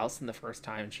to our house in the first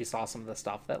time, and she saw some of the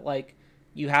stuff that, like,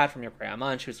 you had from your grandma,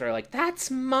 and she was sort of like, that's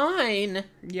mine!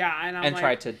 Yeah, and I'm And like,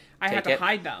 tried to I had take to it.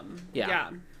 hide them.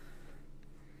 Yeah.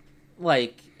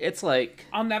 Like, it's like...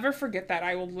 I'll never forget that.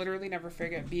 I will literally never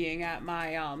forget being at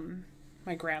my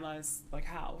my grandma's like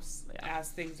house Yeah. as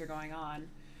things are going on,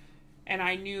 And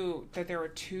I knew that there were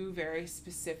 2 very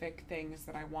specific things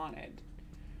that I wanted.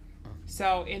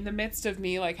 So in the midst of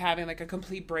me like having like a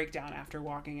complete breakdown after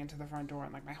walking into the front door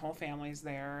and like my whole family's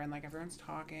there and like everyone's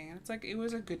talking and it's like it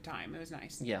was a good time. It was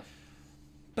nice. Yeah.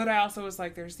 But I also was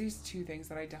like, there's these 2 things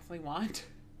that I definitely want.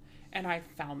 And I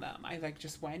found them. I like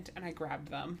just went and I grabbed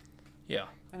them. Yeah.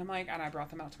 And I'm like, and I brought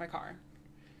them out to my car.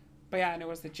 But yeah, and it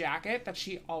was the jacket that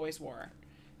she always wore.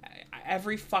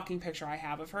 Every fucking picture I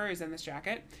have of her is in this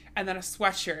jacket. And then a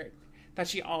sweatshirt that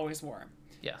she always wore.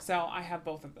 Yeah. So I have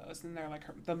both of those. And they're like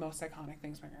the most iconic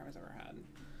things my grandma's ever had.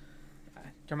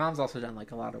 Your mom's also done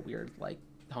like a lot of weird, like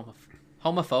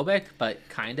homophobic, but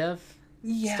kind of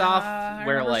stuff.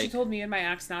 Where like she told me and my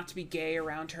ex not to be gay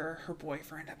around her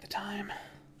boyfriend at the time.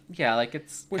 Yeah, like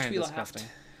it's which kind we of disgusting.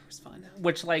 Laughed. It was fun.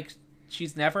 Which like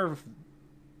she's never,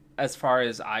 as far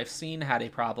as I've seen, had a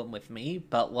problem with me,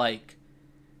 but like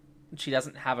she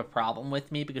doesn't have a problem with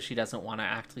me because she doesn't want to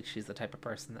act like she's the type of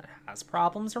person that has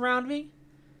problems around me.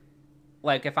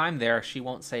 Like if I'm there, she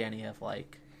won't say any of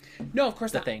like no, of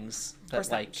course the not. Things that of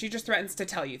course like not. She just threatens to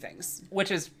tell you things,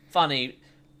 which is funny.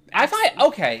 I find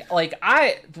okay, like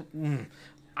I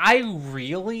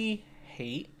really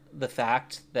hate the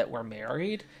fact that we're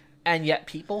married and yet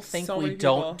people think we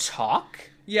don't talk.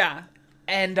 Yeah.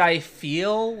 And I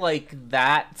feel like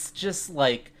that's just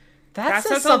like that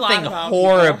says a lot something about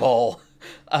horrible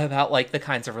about like the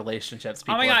kinds of relationships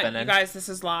people have been in. You guys, this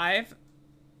is live.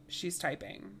 She's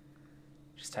typing.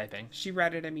 She's typing. She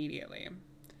read it immediately.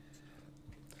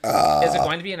 Is it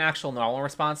going to be an actual normal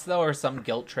response though, or some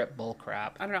guilt trip bull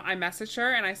crap? I don't know. I messaged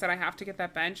her and I said I have to get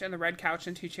that bench and the red couch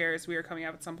and 2 chairs. We are coming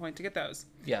up at some point to get those.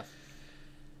 Yeah.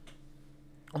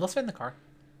 Well, they'll fit in the car.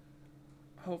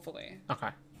 Hopefully. Okay.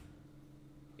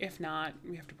 If not,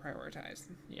 we have to prioritize.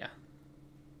 Yeah.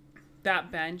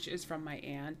 That bench is from my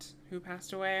aunt who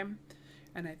passed away,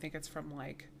 and I think it's from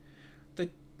like the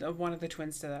one of the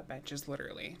twins to that bench is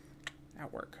literally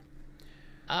at work.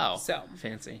 Oh. So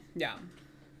fancy. Yeah.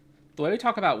 The way we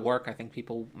talk about work, I think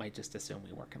people might just assume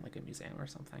we work in like a museum or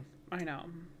something. I know.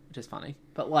 Which is funny.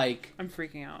 But like I'm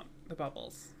freaking out. The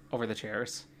bubbles. Over the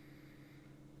chairs.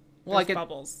 Well, like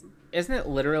bubbles. Isn't it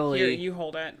literally Here, you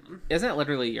hold it. Isn't it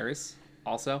literally yours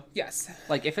also? Yes.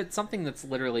 Like if it's something that's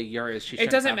literally yours, it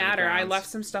doesn't matter. I left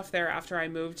some stuff there after I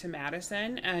moved to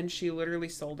Madison and she literally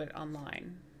sold it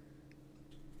online.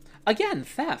 Again,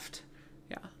 theft.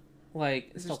 Yeah.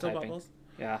 Like is there still bubbles?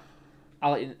 Yeah.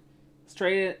 I'll let you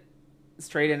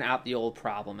straighten out the old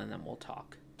problem and then we'll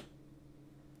talk.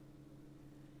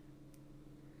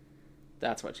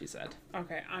 That's what she said.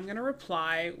 Okay, I'm gonna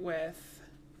reply with.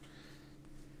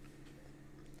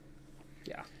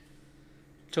 Yeah.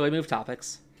 Shall we move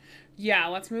topics? Yeah,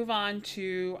 let's move on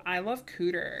to I Love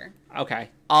Cooter. Okay,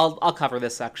 I'll cover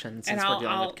this section since we're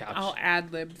dealing with couch. I'll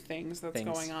ad-lib things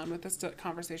going on with this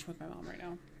conversation with my mom right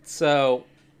now. So,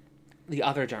 the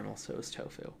other General Tso's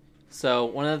tofu. So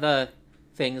one of the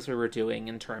things we were doing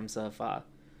in terms of,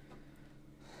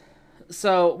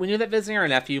 so we knew that visiting our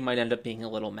nephew might end up being a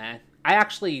little meh.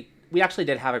 We actually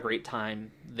did have a great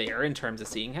time there in terms of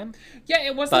seeing him. Yeah,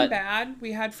 it wasn't bad.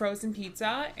 We had frozen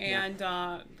pizza and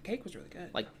cake was really good.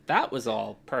 Like that was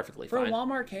all perfectly fine. For a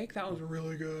Walmart cake, that was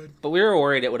really good. But we were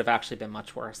worried it would have actually been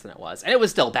much worse than it was. And it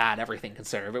was still bad, everything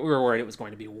considered, but we were worried it was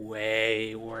going to be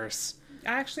way worse.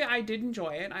 Actually, I did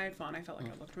enjoy it. I had fun. I felt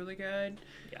like it looked really good.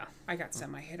 Yeah. I got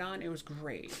semi-hit on. It was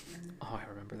great. Oh, I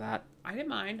remember that. I didn't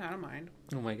mind. I don't mind.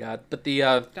 Oh my god. But the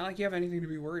it's not like you have anything to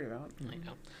be worried about. I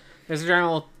know.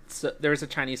 There's a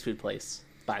Chinese food place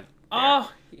by there.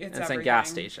 Oh, it's a gas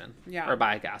station. Yeah. Or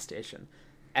by a gas station.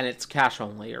 And it's cash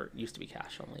only, or it used to be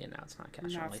cash only, and now it's not cash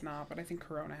only. No, it's not, but I think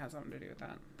Corona has something to do with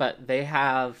that. But they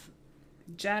have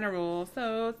General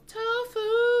Tso's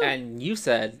tofu. And you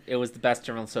said it was the best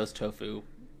General Tso's tofu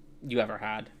you ever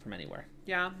had from anywhere.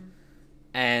 Yeah.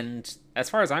 And as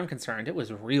far as I'm concerned, it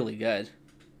was really good.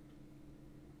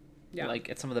 Yeah. Like,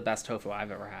 it's some of the best tofu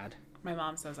I've ever had. My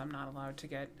mom says I'm not allowed to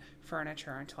get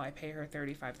furniture until I pay her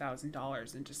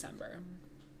 $35,000 in December.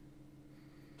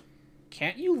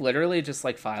 Can't you literally just,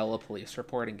 like, file a police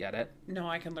report and get it? No,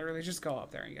 I can literally just go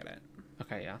up there and get it.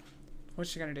 Okay, yeah. What's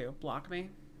she gonna do? Block me?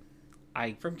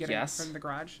 From getting it from the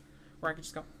garage? Or I could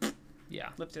just go... Yeah.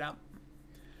 Lift it up?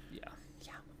 Yeah.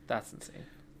 Yeah. That's insane.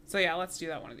 So yeah, let's do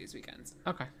that one of these weekends.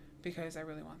 Okay. Because I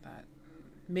really want that.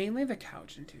 Mainly the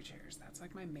couch and 2 chairs. That's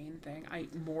like my main thing.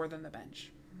 More than the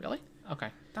bench. Really? Okay.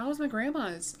 That was my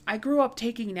grandma's. I grew up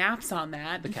taking naps on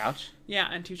that. The couch? Yeah,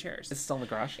 and 2 chairs. It's still in the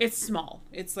garage? It's small.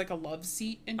 It's like a love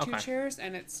seat and 2 chairs,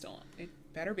 and it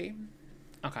better be.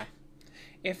 Okay.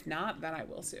 If not, then I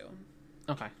will sue.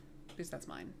 Okay. Because that's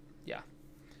mine. Yeah.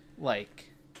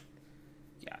 Like,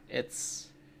 yeah, it's...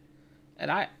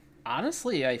 And I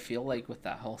feel like with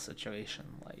that whole situation,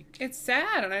 like... It's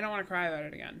sad, and I don't want to cry about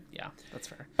it again. Yeah, that's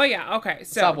fair. But yeah, okay.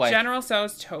 So, Subway. General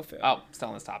Tso's tofu. Oh, still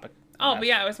on this topic. Oh, but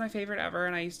yeah, it was my favorite ever,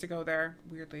 and I used to go there,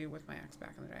 weirdly, with my ex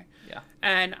back in the day. Yeah.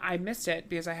 And I missed it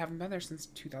because I haven't been there since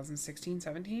 2016,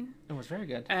 17. It was very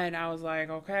good. And I was like,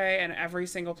 okay, and every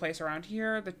single place around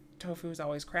here, the tofu is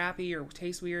always crappy or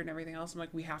tastes weird and everything else. I'm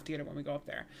like, we have to get it when we go up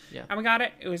there. Yeah. And we got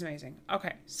it. It was amazing.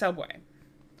 Okay, Subway.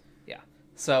 Yeah.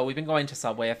 So we've been going to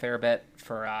Subway a fair bit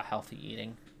for healthy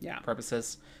eating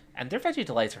purposes. And their Veggie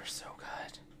Delights are so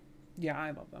good. Yeah,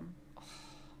 I love them.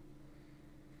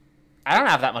 I don't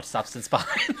have that much substance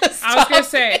behind this. I was going to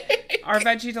say, our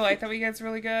Veggie Delight that we get is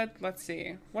really good. Let's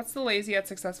see. What's the lazy yet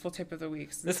successful tip of the week?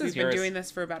 We've been doing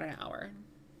this for about an hour.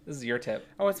 This is your tip.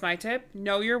 Oh, it's my tip?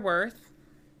 Know your worth.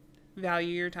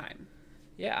 Value your time.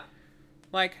 Yeah.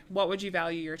 Like, what would you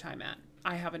value your time at?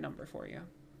 I have a number for you.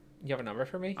 You have a number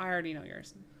for me? I already know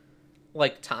yours.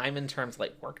 Like time in terms of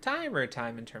like work time or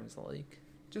time in terms of like...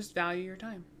 Just value your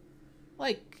time.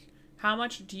 Like... How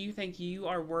much do you think you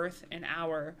are worth an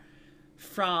hour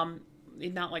from,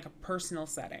 not like a personal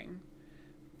setting,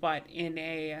 but in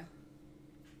a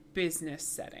business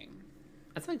setting?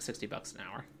 That's like $60 an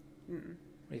hour. What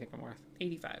do you think I'm worth?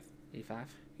 85.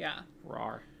 85? Yeah.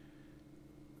 Rawr.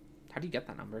 How do you get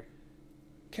that number?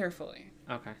 Carefully.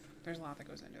 Okay. There's a lot that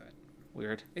goes into it.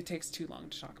 Weird. It takes too long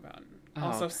to talk about. Oh.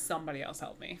 Also, somebody else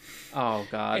help me. Oh,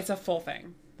 God. It's a full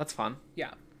thing. That's fun.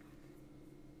 Yeah.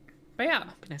 But yeah.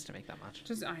 It'd be nice to make that much.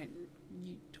 You don't. I think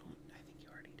you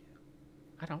already do.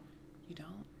 I don't. You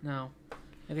don't? No.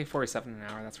 I think 47 an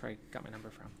hour. That's where I got my number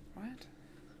from. What?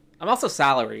 I'm also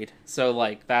salaried, so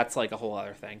like that's like a whole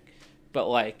other thing. But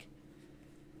like,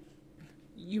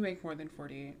 you make more than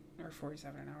 48 or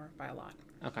 47 an hour by a lot.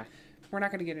 Okay. We're not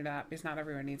going to get into that because not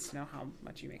everyone needs to know how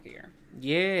much you make a year.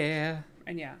 Yeah.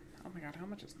 And yeah. Oh my God, how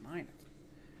much is mine?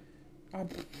 Oh.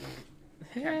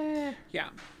 Okay. Yeah.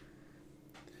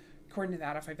 According to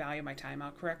that, if I value my time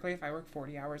out correctly, if I work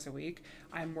 40 hours a week,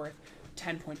 I'm worth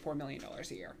 $10.4 million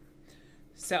a year.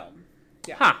 So,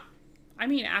 yeah. Huh. I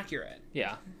mean, accurate.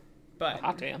 Yeah. But.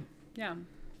 Hot damn. Yeah.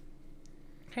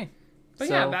 Okay. But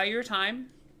yeah, value your time.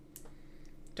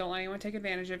 Don't let anyone take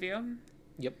advantage of you.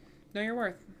 Yep. Know your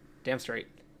worth. Damn straight.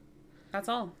 That's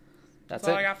all. That's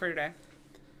all it. I got for today.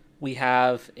 We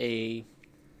have a...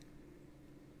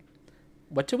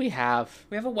 What do we have?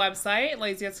 We have a website,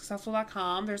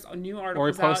 lazyandsuccessful.com. There's new Or we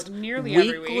articles post out nearly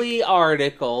every week. weekly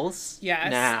articles. Yes.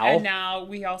 Now. And now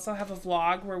we also have a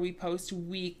vlog where we post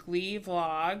weekly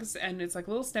vlogs. And it's like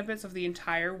little snippets of the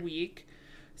entire week.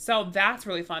 So that's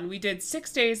really fun. We did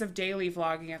 6 days of daily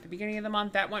vlogging at the beginning of the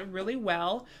month. That went really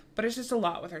well. But it's just a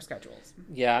lot with our schedules.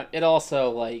 Yeah. It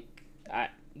also, like...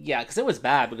 because it was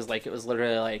bad. Because, like, it was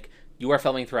literally, like... You were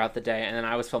filming throughout the day, and then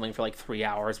I was filming for like 3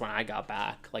 hours when I got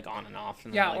back, like on and off.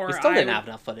 And yeah, then, like, or we still didn't have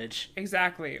enough footage.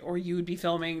 Exactly. Or you would be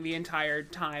filming the entire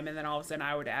time, and then all of a sudden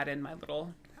I would add in my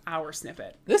little hour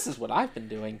snippet. This is what I've been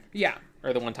doing. Yeah.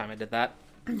 Or the one time I did that.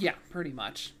 Yeah, pretty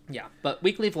much. Yeah, but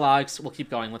weekly vlogs, we'll keep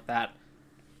going with that.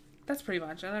 That's pretty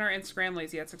much. And then our Instagram,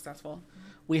 Lazy Yet Successful.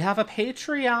 We have a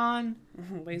Patreon.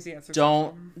 Lazy Yet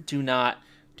Successful. Do not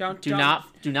donate to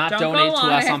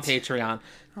us on Patreon.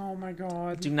 Oh my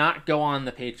God. Do not go on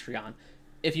the Patreon.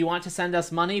 If you want to send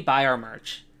us money, buy our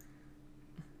merch.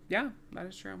 Yeah, that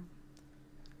is true. Do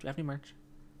you have any merch?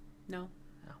 No.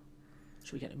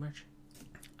 Should we get new merch?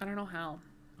 I don't know how.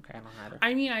 Okay, I don't either.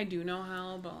 I mean, I do know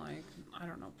how, but like, I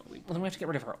don't know. But well, then we have to get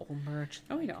rid of our old merch.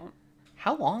 No, we don't.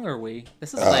 How long are we?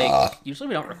 This is like, usually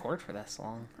we don't record for this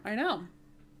long. I know.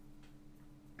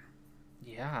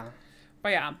 Yeah. But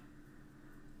yeah.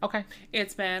 Okay.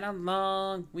 It's been a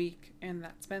long week, and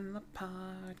that's been the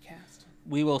podcast.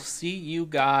 We will see you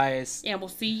guys. And we'll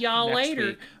see y'all later.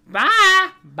 Week. Bye.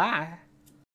 Bye.